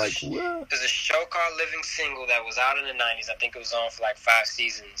now. I'm like, what? There's a show called Living Single that was out in the 90s. I think it was on for like 5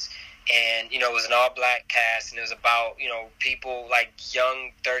 seasons. And, it was an all-black cast, and it was about, people like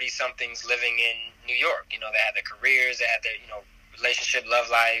young 30-somethings living in New York. They had their careers, they had their, relationship, love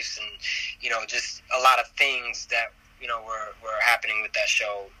lives, and, just a lot of things that, were happening with that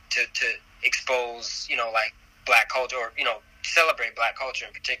show to expose, like black culture or, celebrate black culture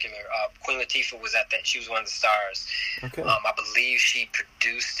in particular. Queen Latifah was at that. She was one of the stars. Okay. I believe she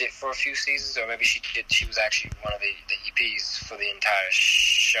produced it for a few seasons, or maybe she did. She was actually one of the EPs for the entire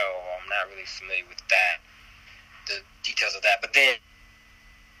show. I'm not really familiar with that, the details of that. But then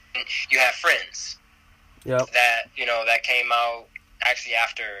you have Friends. Yep. That came out actually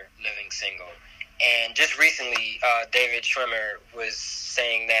after Living Single. And just recently, David Schwimmer was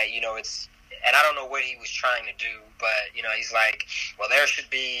saying that, it's, and I don't know what he was trying to do, but, he's like, well, there should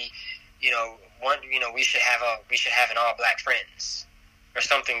be, we should have an all-black Friends, or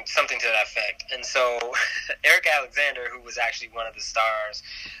something to that effect. And so Eric Alexander, who was actually one of the stars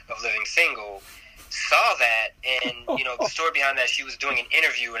of Living Single, saw that, and the story behind that, she was doing an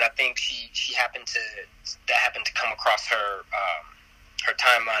interview, and I think she happened to come across her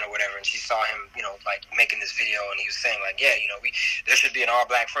timeline or whatever, and she saw him like making this video, and he was saying like, yeah, there should be an all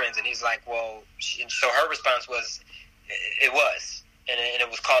black Friends, and he's like, well, so her response was, it was, and it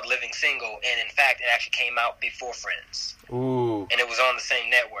was called Living Single, and in fact it actually came out before Friends. Ooh. And it was on the same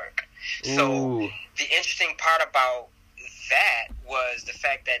network. Ooh. So the interesting part about that was the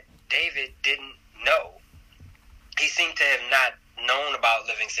fact that David didn't know. He seemed to have not known about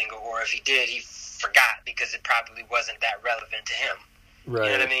Living Single, or if he did, he forgot, because it probably wasn't that relevant to him. Right.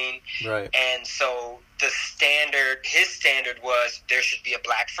 You know what I mean? Right. And so his standard was there should be a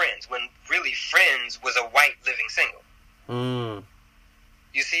black Friends, when really Friends was a white Living Single. Mm.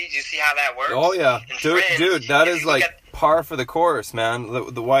 You see how that works? Oh yeah, And dude, that is like par for the course, man.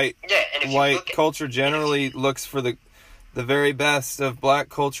 The white culture generally looks for the very best of black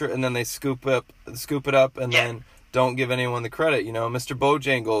culture, and then they scoop it up, and then don't give anyone the credit. Mr.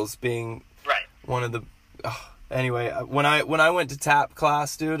 Bojangles being one of the. Anyway, when I went to tap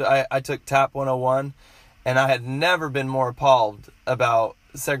class, dude, I took tap 101, and I had never been more appalled about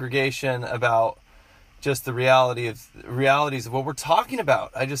segregation, about just the realities of what we're talking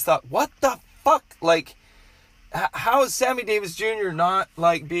about. I just thought, what the fuck? Like, how is Sammy Davis Jr. not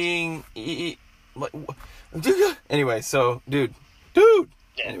like being like? Anyway, so dude.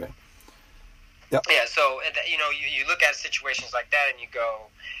 Yeah. Anyway. Yeah. So you look at situations like that, and you go,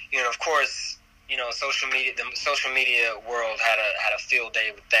 of course. The social media world had a field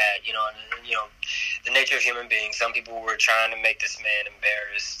day with that, and the nature of human beings. Some people were trying to make this man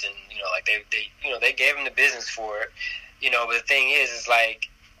embarrassed, and like they gave him the business for it, But the thing is like,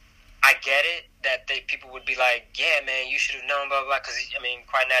 I get it that people would be like, yeah, man, you should have known, blah blah, because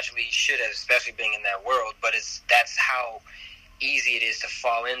quite naturally he should have, especially being in that world. But that's how easy it is to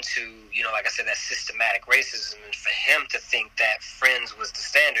fall into, like I said, that systematic racism, and for him to think that Friends was the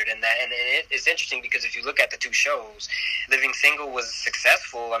standard, and it's interesting because if you look at the two shows, Living Single was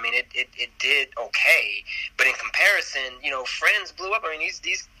successful. It did okay, but in comparison, Friends blew up.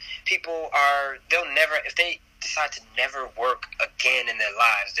 These people they'll never, if they decide to never work again in their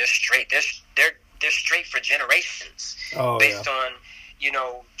lives, they're straight. They're straight for generations, based on the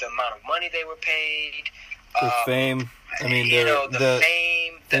amount of money they were paid. The fame. The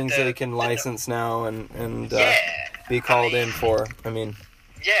fame, things they can license now and be called in for.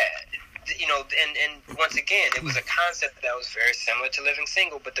 Yeah, and once again, it was a concept that was very similar to Living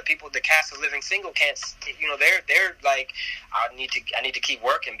Single, but the cast of Living Single can't. They're like, I need to keep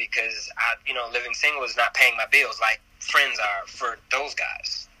working because Living Single is not paying my bills like Friends are for those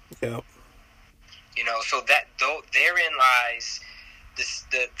guys. Yeah. So therein lies.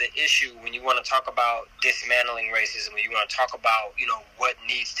 The issue when you want to talk about dismantling racism, when you want to talk about what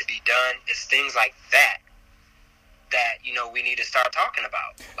needs to be done, it's things like that we need to start talking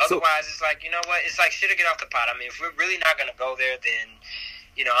about. Otherwise, it's like, what? It's like shit to get off the pot. If we're really not going to go there, then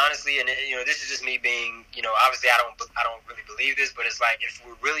honestly, and this is just me being obviously I don't really believe this, but it's like if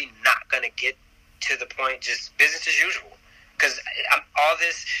we're really not going to get to the point, just business as usual. Because all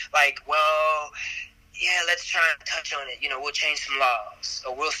this like, well. Yeah, let's try and touch on it. We'll change some laws,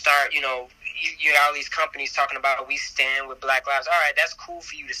 or we'll start. You got all these companies talking about we stand with Black Lives. All right, that's cool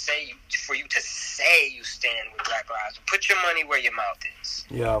for you to say. You stand with Black Lives. Put your money where your mouth is.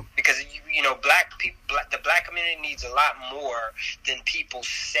 Yeah. Because black people, the black community needs a lot more than people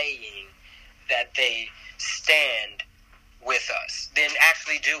saying that they stand with us. Then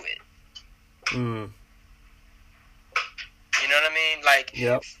actually do it. Mm. You know what I mean? Like.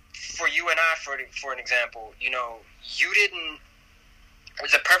 Yep. For you and I, for an example, you didn't. It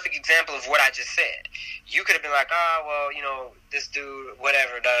was a perfect example of what I just said. You could have been like, this dude,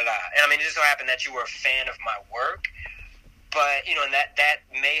 whatever, da da da. And it just so happened that you were a fan of my work, but and that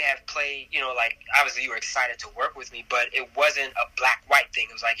may have played, like obviously you were excited to work with me, but it wasn't a black-white thing.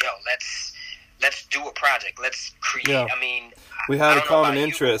 It was like, yo, let's do a project, let's create. Yeah. We had a common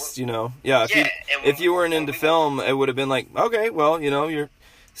interest, Yeah. If you weren't into film, it would have been like, okay, well, you're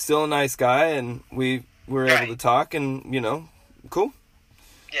still a nice guy, and we were able to talk, and cool.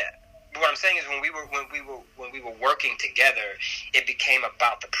 Yeah, but what I'm saying is when we were working together, it became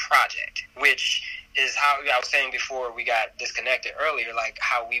about the project, which is how I was saying before we got disconnected earlier, like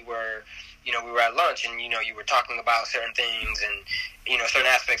how we were at lunch and, you were talking about certain things and, certain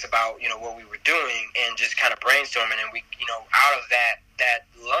aspects about, what we were doing and just kind of brainstorming. And we, out of that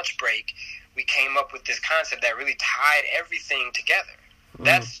lunch break, we came up with this concept that really tied everything together.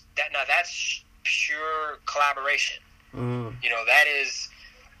 That's pure collaboration. That is,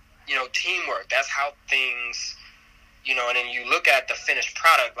 teamwork. That's how things, and then you look at the finished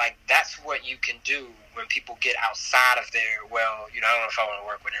product, like that's what you can do when people get outside of their, well, I don't know if I want to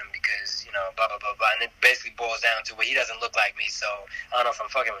work with him because, blah, blah, blah, blah. And it basically boils down to, well, he doesn't look like me, so I don't know if I'm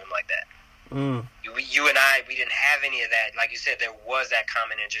fucking with him like that. You and I, we didn't have any of that. Like you said, there was that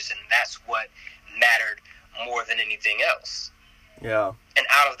common interest, and that's what mattered more than anything else. Yeah. And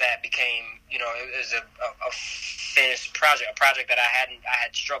out of that became, it was a finished project, a project that I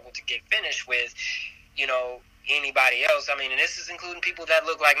had struggled to get finished with, anybody else. I mean, and this is including people that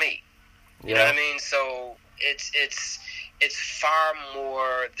look like me. You know what I mean? So it's far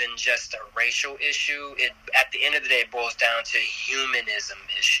more than just a racial issue. At the end of the day, it boils down to humanism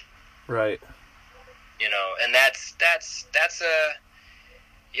issue. Right. And that's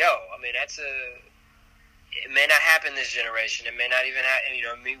it may not happen this generation. It may not even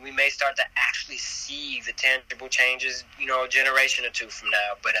happen, we may start to actually see the tangible changes, a generation or two from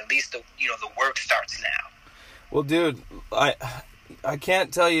now, but at least the work starts now. Well, dude, I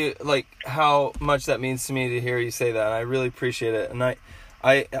can't tell you like how much that means to me to hear you say that. I really appreciate it. And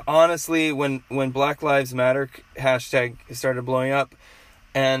I honestly, when Black Lives Matter hashtag started blowing up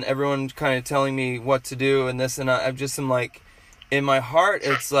and everyone kind of telling me what to do and this and that, I'm like, in my heart,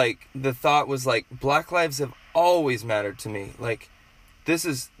 it's like the thought was like, Black lives have always mattered to me. Like, this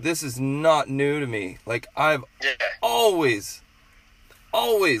is not new to me. Like, I've always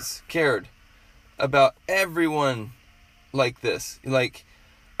cared about everyone like this. Like,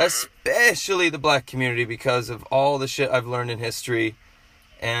 especially the Black community, because of all the shit I've learned in history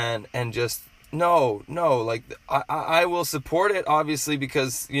and just like I will support it, obviously,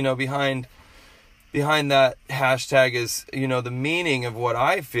 because behind that hashtag is the meaning of what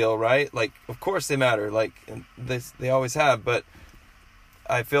I feel, right? Like, of course they matter, like they always have, but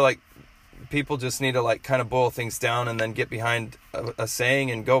I feel like people just need to like kind of boil things down and then get behind a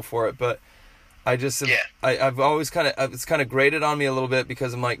saying and go for it. But I just I've always it's kind of grated on me a little bit,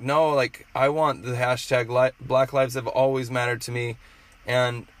 because I'm like, no, like I want the hashtag Black Lives Have Always Mattered to me,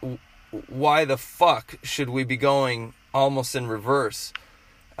 and why the fuck should we be going almost in reverse?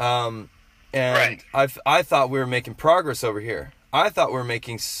 And right. I thought we were making progress over here. I thought we were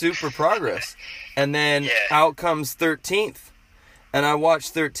making super progress. And then out comes 13th. And I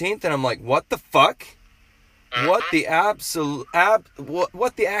watched 13th and I'm like, what the fuck? What the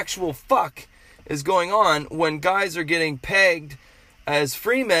what the actual fuck is going on when guys are getting pegged as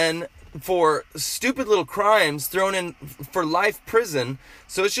free men for stupid little crimes, thrown in for life prison?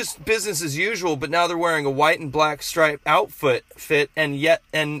 So it's just business as usual, but now they're wearing a white and black striped outfit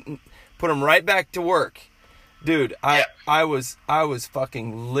and put them right back to work. Dude, I was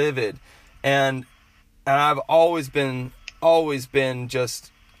fucking livid. And I've always been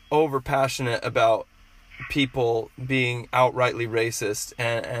just over passionate about people being outrightly racist,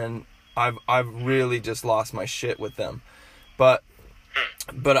 and I've really just lost my shit with them. But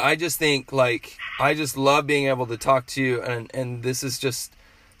I just think, like, I just love being able to talk to you, and this is just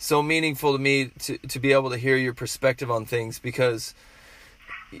so meaningful to me to be able to hear your perspective on things, because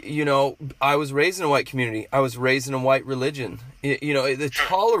I was raised in a white community. I was raised in a white religion. It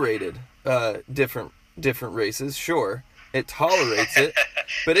tolerated different races, sure. It tolerates it,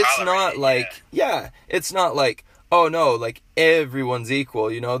 but it's not like, it's not like, oh no, like everyone's equal.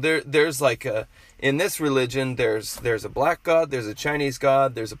 There's like in this religion, there's a black god, there's a Chinese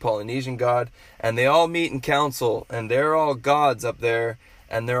god, there's a Polynesian god, and they all meet in council, and they're all gods up there,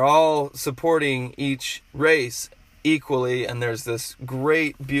 and they're all supporting each race equally, and there's this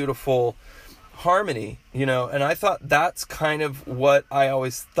great, beautiful harmony, and I thought that's kind of what I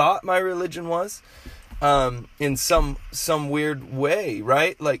always thought my religion was. In some weird way,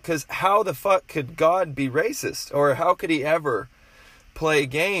 right? Like, because how the fuck could God be racist? Or how could he ever play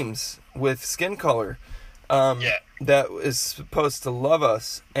games with skin color that is supposed to love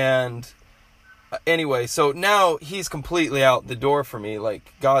us? And anyway, so now he's completely out the door for me.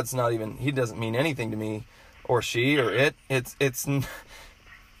 Like, God's not even, he doesn't mean anything to me, or she, or it. It's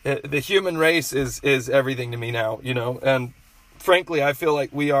the human race is everything to me now, and frankly, I feel like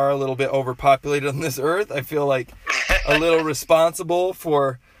we are a little bit overpopulated on this earth. I feel like a little responsible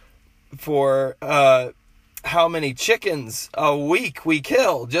for how many chickens a week we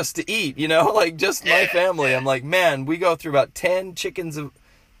kill just to eat, like just my family. I'm like, man, we go through about 10 chickens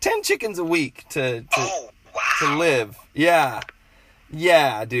 10 chickens a week to wow. live. Yeah,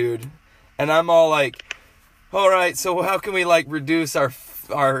 dude. And I'm all like, all right, so how can we like reduce our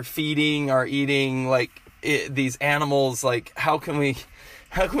feeding, our eating, like these animals? Like, how can we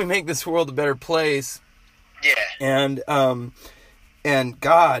make this world a better place? Yeah. And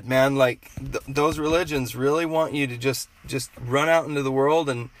God, man, like those religions really want you to just run out into the world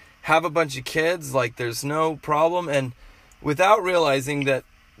and have a bunch of kids. Like, there's no problem, and without realizing that,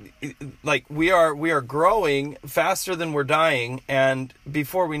 like, we are growing faster than we're dying, and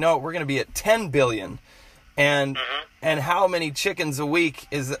before we know it, we're going to be at 10 billion. And how many chickens a week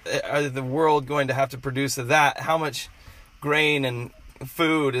are the world going to have to produce of that? How much grain and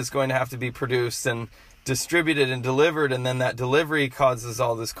food is going to have to be produced and distributed and delivered, and then that delivery causes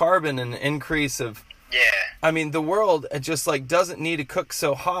all this carbon and increase of... Yeah. I mean, the world just like doesn't need to cook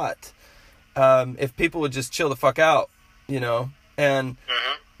so hot if people would just chill the fuck out, you know? And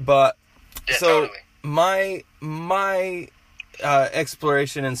but yeah, so totally. my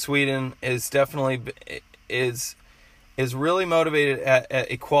exploration in Sweden is definitely is really motivated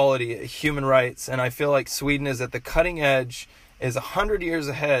at equality, at human rights, and I feel like Sweden is at the cutting edge, is 100 years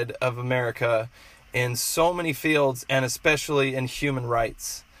ahead of America in so many fields, and especially in human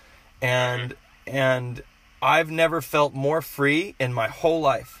rights. And I've never felt more free in my whole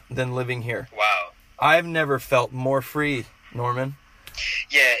life than living here. Wow. I've never felt more free, Norman.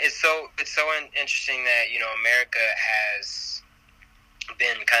 Yeah, it's so interesting that, you know, America has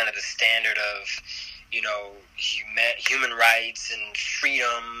been kind of the standard of, you know, human rights and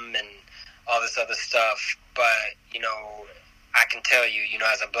freedom and all this other stuff. But, you know, I can tell you, you know,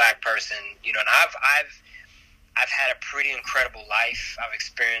 as a black person, you know, and I've had a pretty incredible life. I've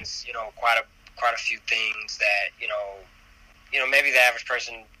experienced, you know, quite a few things that, you know, maybe the average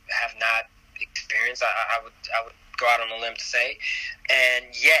person have not experienced. I would go out on a limb to say,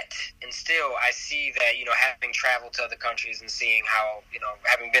 and still, I see that, you know, having traveled to other countries and seeing how, you know,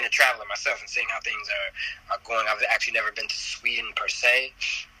 having been a traveler myself and seeing how things are going. I've actually never been to Sweden per se,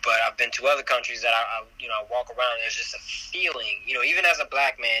 but I've been to other countries that I you know, I walk around and there's just a feeling, you know, even as a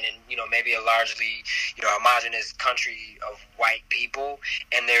black man in, you know, maybe a largely, you know, homogenous country of white people,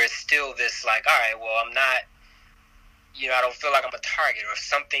 and there is still this like, all right, well, I'm not, you know, I don't feel like I'm a target or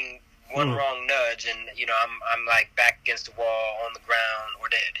something. One wrong nudge, and, you know, I'm like back against the wall, on the ground, or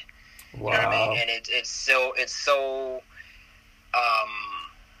dead. Wow. You know what I mean? And it's so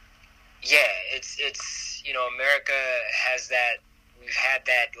you know, America has that. We've had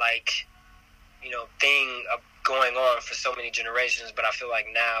that, like, you know, thing going on for so many generations, but I feel like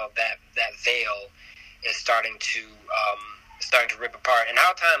now that veil is starting to rip apart. And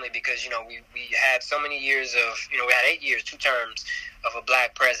how timely, because, you know, we had so many years of, you know, we had 8 years, 2 terms of a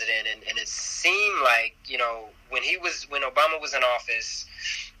black president, and it seemed like, you know, when Obama was in office,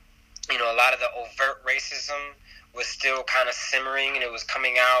 you know, a lot of the overt racism was still kind of simmering, and it was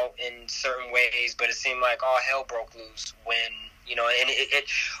coming out in certain ways, but it seemed like all hell broke loose when, you know, and it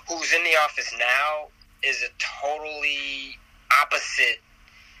who's in the office now is a totally opposite,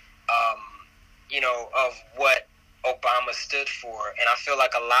 you know, of what Obama stood for. And I feel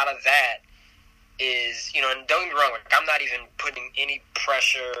like a lot of that is, you know, and don't get me wrong, like, I'm not even putting any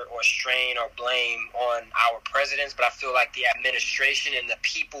pressure or strain or blame on our presidents, but I feel like the administration and the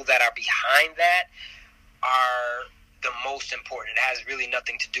people that are behind that are the most important. It has really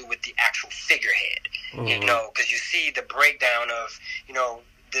nothing to do with the actual figurehead, you know, because you see the breakdown of, you know,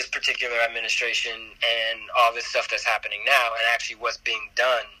 this particular administration and all this stuff that's happening now, and actually what's being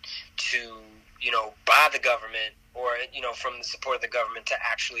done to, you know, by the government, or, you know, from the support of the government to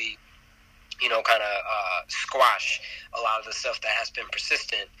actually, you know, kind of squash a lot of the stuff that has been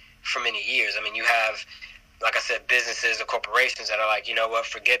persistent for many years. I mean, you have, like I said, businesses or corporations that are like, you know what,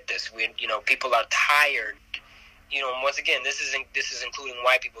 forget this. You know, people are tired. You know, and once again, this is including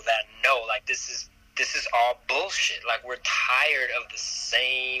white people that know, like, this is all bullshit. Like, we're tired of the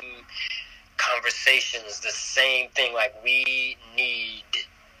same conversations, the same thing. Like, we need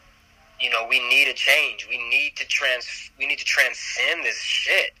a change. We need to transcend this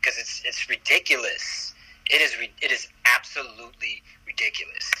shit, because it's ridiculous. It is absolutely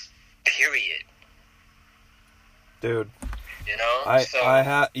ridiculous. Period. Dude. You know?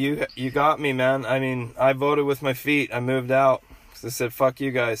 You got me, man. I mean, I voted with my feet. I moved out. I said, fuck you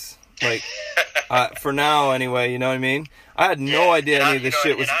guys. Like, for now anyway, you know what I mean? I had no idea any of this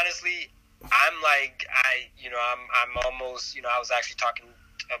shit was... And honestly, I'm almost, you know, I was actually talking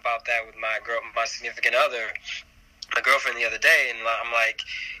about that with my significant other, my girlfriend, the other day, and I'm like,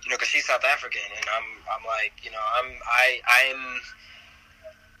 you know, because she's South African, and I'm like, you know, I'm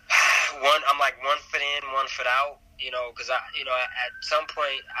like 1 foot in, 1 foot out, because at some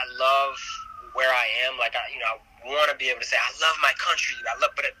point I love where I am. Like I want to be able to say I love my country.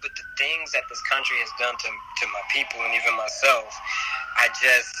 But the things that this country has done to my people and even myself, it's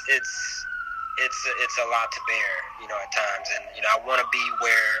a lot to bear, at times. And I want to be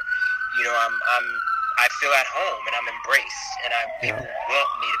where, I feel at home and I'm embraced, and people want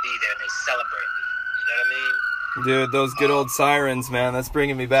me to be there and they celebrate me. You know what I mean? Dude, those good old sirens, man. That's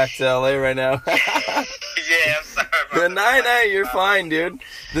bringing me back to LA right now. Yeah, I'm sorry about that. No, you're fine, dude.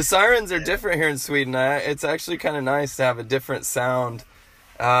 The sirens are different here in Sweden. It's actually kind of nice to have a different sound.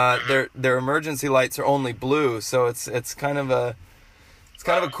 Their emergency lights are only blue, so it's kind of a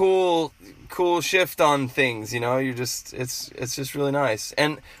cool shift on things, You're just it's just really nice.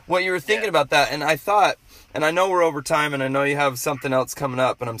 And what you were thinking about that, and I thought, and I know we're over time, and I know you have something else coming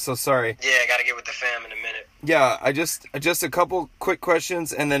up, and I'm so sorry. Yeah, I gotta get with the fam in a minute. Yeah, I just a couple quick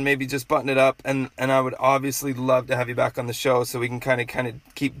questions, and then maybe just button it up, and I would obviously love to have you back on the show so we can kind of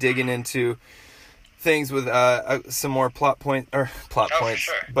keep digging into things with some more plot points, for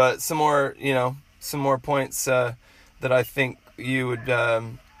sure. But some more points that I think you would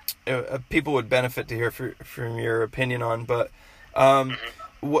people would benefit to hear from your opinion on. But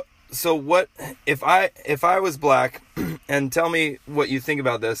what if I was black, and tell me what you think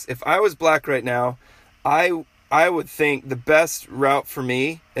about this. If I was black right now, I would think the best route for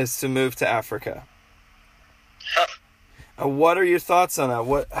me is to move to Africa. Huh. What are your thoughts on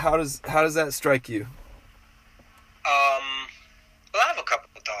that? How does that strike you? Well, I have a couple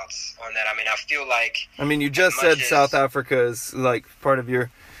of thoughts on that. I mean, I feel like... I mean, you just said South Africa is like part of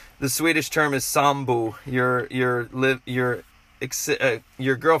the Swedish term is sambo, your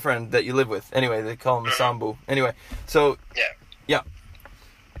girlfriend that you live with. Anyway, they call him sambo. Anyway, so... Yeah.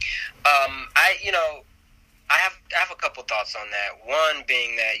 I have a couple thoughts on that. One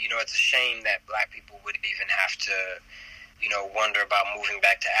being that, it's a shame that black people would even have to, wonder about moving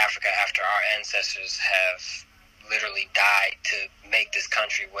back to Africa after our ancestors have literally died to make this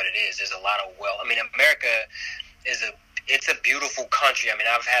country what it is. There's a lot of wealth. I mean, America it's a beautiful country. I mean,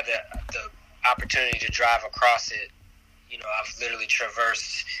 I've had the opportunity to drive across it. I've literally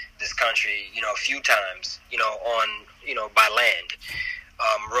traversed this country, a few times, on, by land.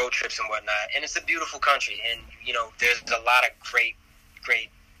 Road trips and whatnot, and it's a beautiful country, and there's a lot of great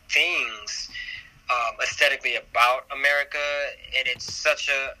things aesthetically about America, and it's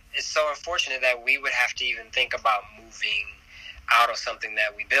so unfortunate that we would have to even think about moving out of something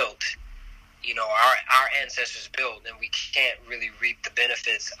that we built, our ancestors built, and we can't really reap the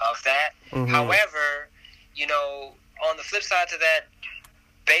benefits of that. Mm-hmm. However, on the flip side to that,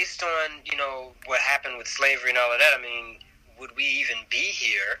 based on what happened with slavery and all of that, I mean, would we even be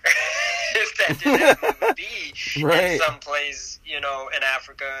here if that didn't happen? We would be in some place, in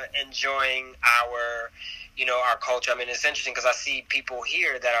Africa, enjoying our culture. I mean, it's interesting because I see people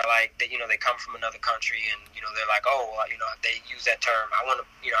here that are like, they come from another country, and they're like, oh, well, they use that term. I'm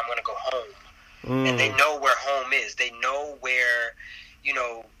gonna go home, and they know where home is. They know where,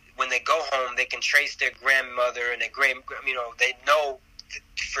 when they go home, they can trace their grandmother and their they know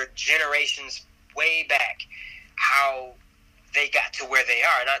for generations way back how they got to where they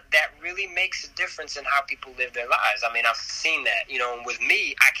are, and that really makes a difference in how people live their lives. I mean, I've seen that, and with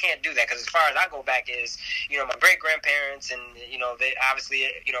me, I can't do that, because as far as I go back is, my great-grandparents, and, they obviously,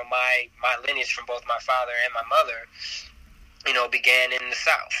 my lineage from both my father and my mother, began in the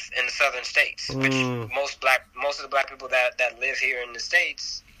South, in the southern states, which most of the black people that live here in the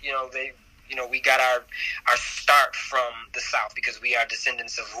States, we got our start from the South, because we are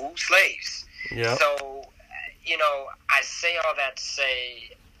descendants of who? Slaves. Yeah. So, I say all that to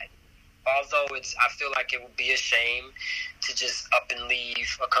say, although I feel like it would be a shame to just up and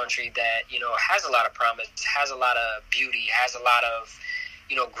leave a country that, has a lot of promise, has a lot of beauty, has a lot of,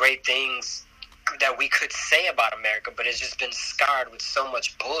 great things that we could say about America, but it's just been scarred with so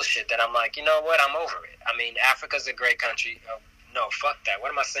much bullshit that I'm like, you know what, I'm over it. I mean, Africa's a great country. No, fuck that.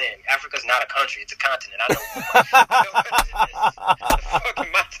 What am I saying? Africa's not a country. It's a continent. I know what it is. What the fuck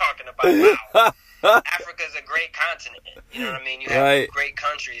am I talking about? Wow. Africa's a great continent. You know what I mean? You have great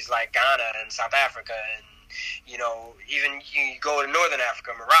countries like Ghana and South Africa, and even you go to Northern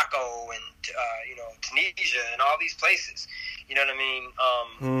Africa, Morocco, and Tunisia, and all these places. You know what I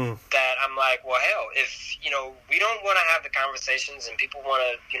mean? That I'm like, well, hell, if we don't want to have the conversations, and people want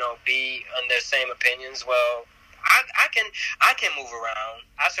to be on their same opinions, well, I can move around.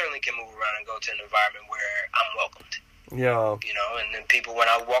 I certainly can move around and go to an environment where I'm welcomed. Yeah. And then people, when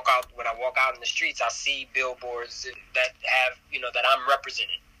I walk out in the streets, I see billboards that have, that I'm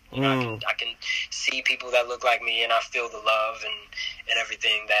represented. I can see people that look like me, and I feel the love and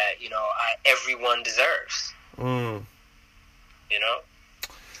everything that, everyone deserves. Mm. You know,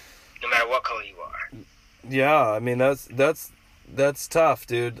 no matter what color you are. Yeah, I mean that's tough,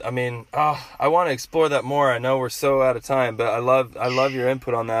 dude. I mean, I want to explore that more. I know we're so out of time, but I love your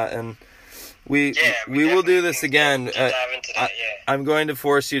input on that, and we will do this again. Dive into that, I'm going to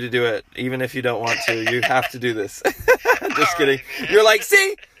force you to do it, even if you don't want to. You have to do this. Just kidding. Right, You're like,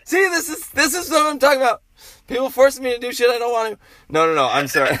 see, this is what I'm talking about. People forcing me to do shit I don't want to. No. I'm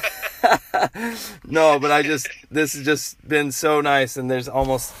sorry. No, but this has just been so nice, and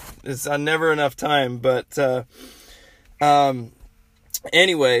it's never enough time. But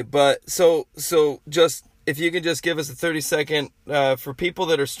anyway, but so just if you could just give us a 30-second for people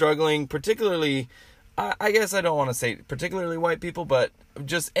that are struggling, particularly, I guess I don't want to say particularly white people, but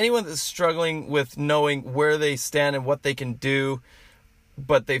just anyone that's struggling with knowing where they stand and what they can do,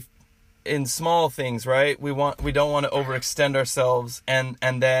 but they've in small things, right? We don't want to overextend ourselves and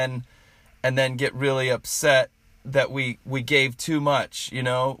then get really upset that we gave too much, you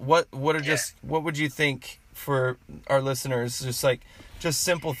know? What would you think for our listeners, just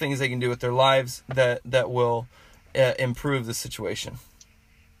simple things they can do with their lives that will improve the situation?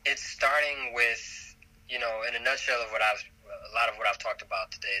 It's starting with, you know, in a nutshell of a lot of what I've talked about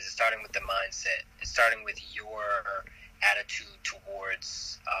today is starting with the mindset. It's starting with your attitude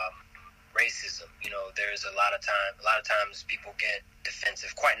towards racism. You know, there's a lot of times people get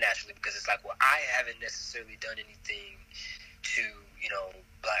defensive quite naturally because it's like, well, I haven't necessarily done anything to, you know,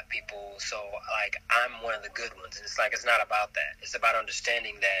 black people, so like I'm one of the good ones. And it's like, it's not about that. It's about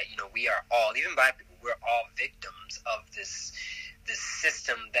understanding that, you know, we are all, even black people, we're all victims of this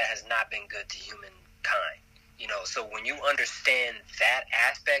system that has not been good to humankind. You know, so when you understand that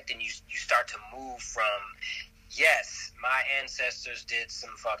aspect and you start to move from, yes, my ancestors did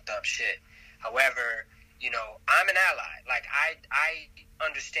some fucked up shit. However, you know, I'm an ally. Like, I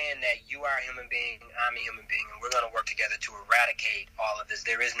understand that you are a human being, I'm a human being, and we're going to work together to eradicate all of this.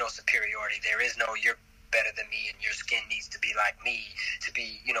 There is no superiority. There is no you're better than me and your skin needs to be like me to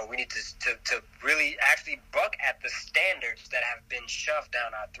be, you know, we need to really actually buck at the standards that have been shoved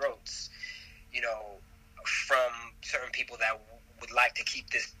down our throats, you know, from certain people that would like to keep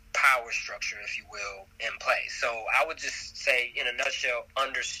this power structure, if you will, in place. So I would just say, in a nutshell,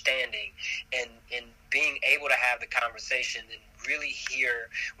 understanding and being able to have the conversation and really hear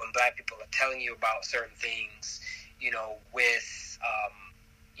when black people are telling you about certain things, you know, with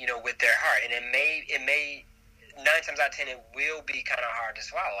their heart. And it may 9 times out of 10, it will be kind of hard to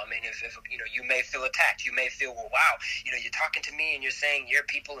swallow. I mean, if you know, you may feel attacked. You may feel, well, wow, you know, you're talking to me and you're saying you're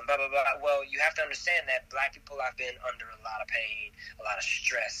people and blah, blah, blah. Well, you have to understand that black people have been under a lot of pain, a lot of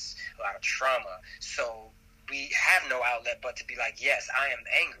stress, a lot of trauma. So we have no outlet but to be like, yes, I am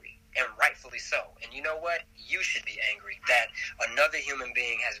angry, and rightfully so. And you know what? You should be angry that another human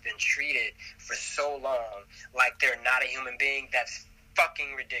being has been treated for so long like they're not a human being. That's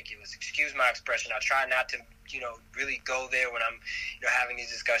fucking ridiculous. Excuse my expression. I try not to, you know, really go there when I'm, you know, having these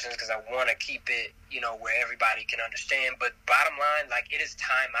discussions because I want to keep it, you know, where everybody can understand. But bottom line, like, it is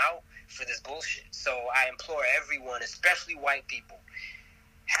time out for this bullshit. So I implore everyone, especially white people,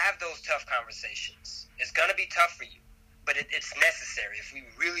 have those tough conversations. It's going to be tough for you, but it's necessary. If we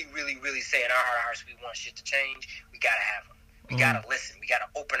really, really, really say in our heart of hearts we want shit to change, we got to have them. We got to listen. We got to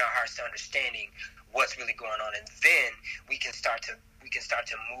open our hearts to understanding what's really going on, and then we can start to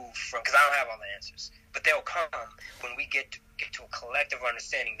move from, because I don't have all the answers, but they'll come when we get to a collective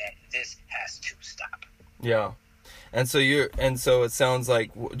understanding that this has to stop. Yeah. And so it sounds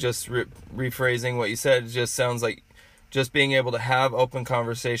like, just rephrasing what you said, it just sounds like just being able to have open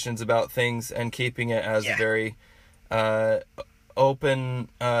conversations about things and keeping it as a very open,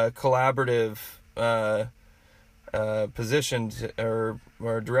 collaborative position or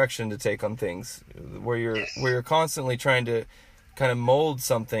direction to take on things, where you're constantly trying to kind of mold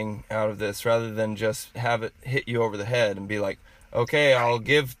something out of this, rather than just have it hit you over the head and be like, okay, I'll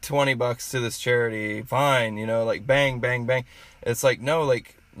give $20 to this charity, fine, you know, like bang, bang, bang. It's like, no,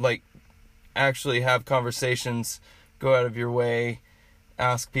 like actually have conversations, go out of your way,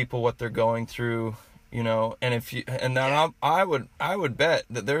 ask people what they're going through, you know, and I would bet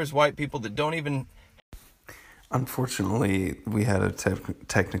that there's white people that don't even. Unfortunately, we had a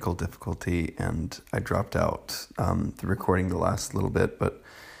technical difficulty and I dropped out the recording the last little bit, but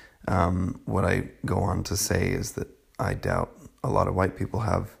what I go on to say is that I doubt a lot of white people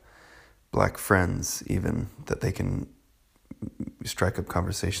have black friends even that they can strike up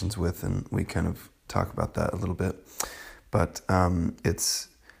conversations with, and we kind of talk about that a little bit. But I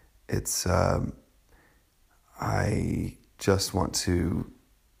just want to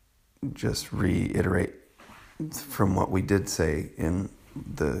reiterate from what we did say in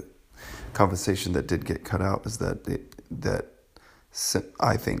the conversation that did get cut out is that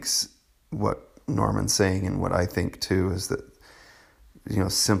I think what Norman's saying, and what I think too, is that,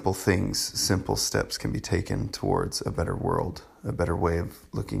 simple things, simple steps can be taken towards a better world, a better way of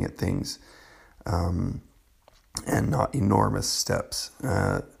looking at things, and not enormous steps,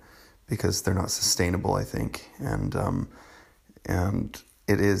 because they're not sustainable, I think, and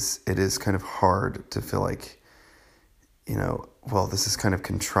it is kind of hard to feel like, well, this is kind of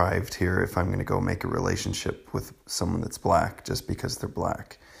contrived here if I'm going to go make a relationship with someone that's black just because they're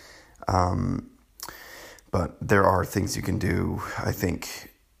black. But there are things you can do, I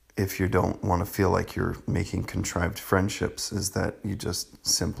think, if you don't want to feel like you're making contrived friendships, is that you just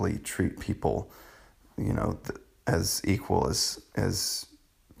simply treat people, as equal as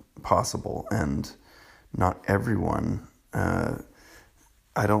possible. And not everyone,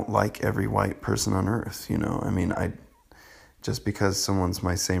 I don't like every white person on earth, just because someone's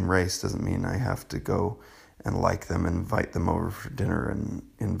my same race doesn't mean I have to go and like them, and invite them over for dinner, and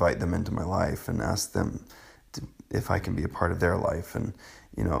invite them into my life, and ask them if I can be a part of their life. And,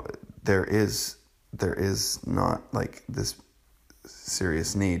 there is not like this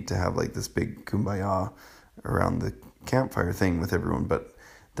serious need to have like this big kumbaya around the campfire thing with everyone, but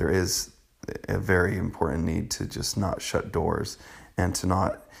there is a very important need to just not shut doors, and to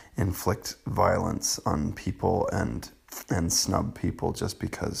not inflict violence on people and snub people just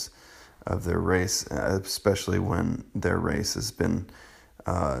because of their race, especially when their race has been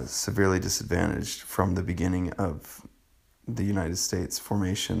severely disadvantaged from the beginning of the United States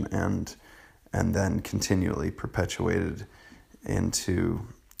formation, and then continually perpetuated into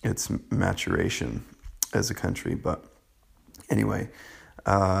its maturation as a country. But anyway,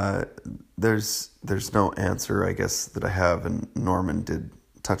 there's no answer, I guess, that I have, and Norman did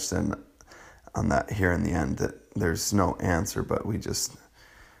touch on that here in the end, that there's no answer, but we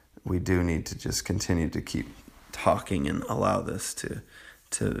do need to just continue to keep talking and allow this to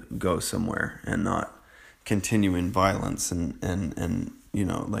go somewhere, and not continue in violence and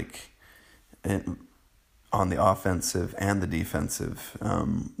on the offensive and the defensive,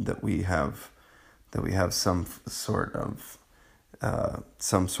 that we have some sort of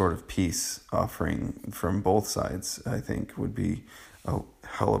peace offering from both sides, I think would be a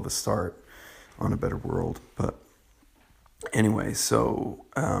hell of a start on a better world. But anyway, so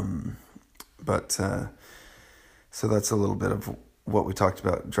that's a little bit of what we talked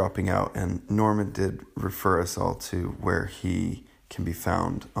about dropping out. And Norman did refer us all to where he can be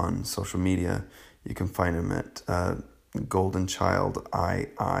found on social media. You can find him at Golden Child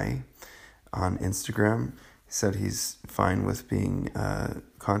II on Instagram. He said he's fine with being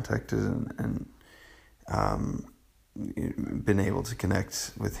contacted and been able to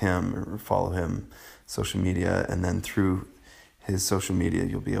connect with him or follow him social media, and then through his social media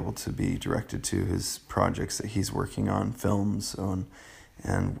you'll be able to be directed to his projects that he's working on, films on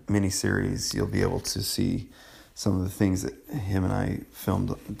and miniseries. You'll be able to see some of the things that him and I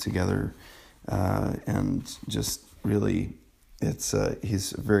filmed together, and just really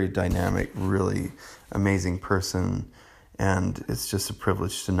he's a very dynamic, really amazing person, and it's just a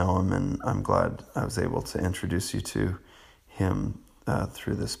privilege to know him, and I'm glad I was able to introduce you to him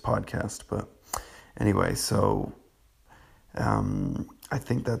through this podcast. But anyway, so I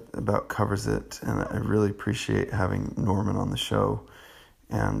think that about covers it, and I really appreciate having Norman on the show,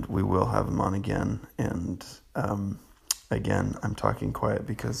 and we will have him on again. And again, I'm talking quiet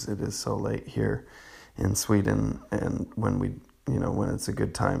because it is so late here in Sweden, and when it's a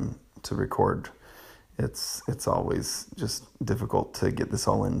good time to record, it's always just difficult to get this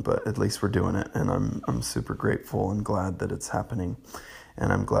all in, but at least we're doing it, and I'm super grateful and glad that it's happening.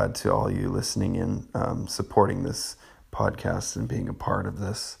 And I'm glad to all you listening in, supporting this podcast and being a part of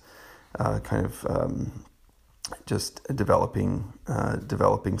this just developing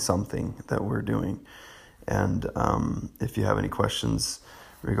something that we're doing. And if you have any questions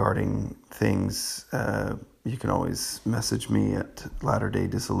regarding things, you can always message me at Latter Day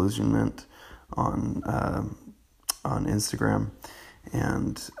Disillusionment on Instagram,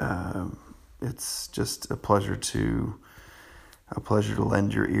 and it's just a pleasure to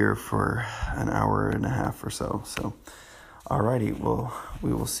lend your ear for an hour and a half or so. So, alrighty, well,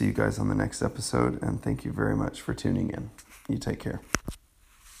 we will see you guys on the next episode, and thank you very much for tuning in. You take care.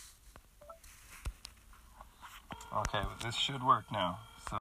 Okay, this should work now.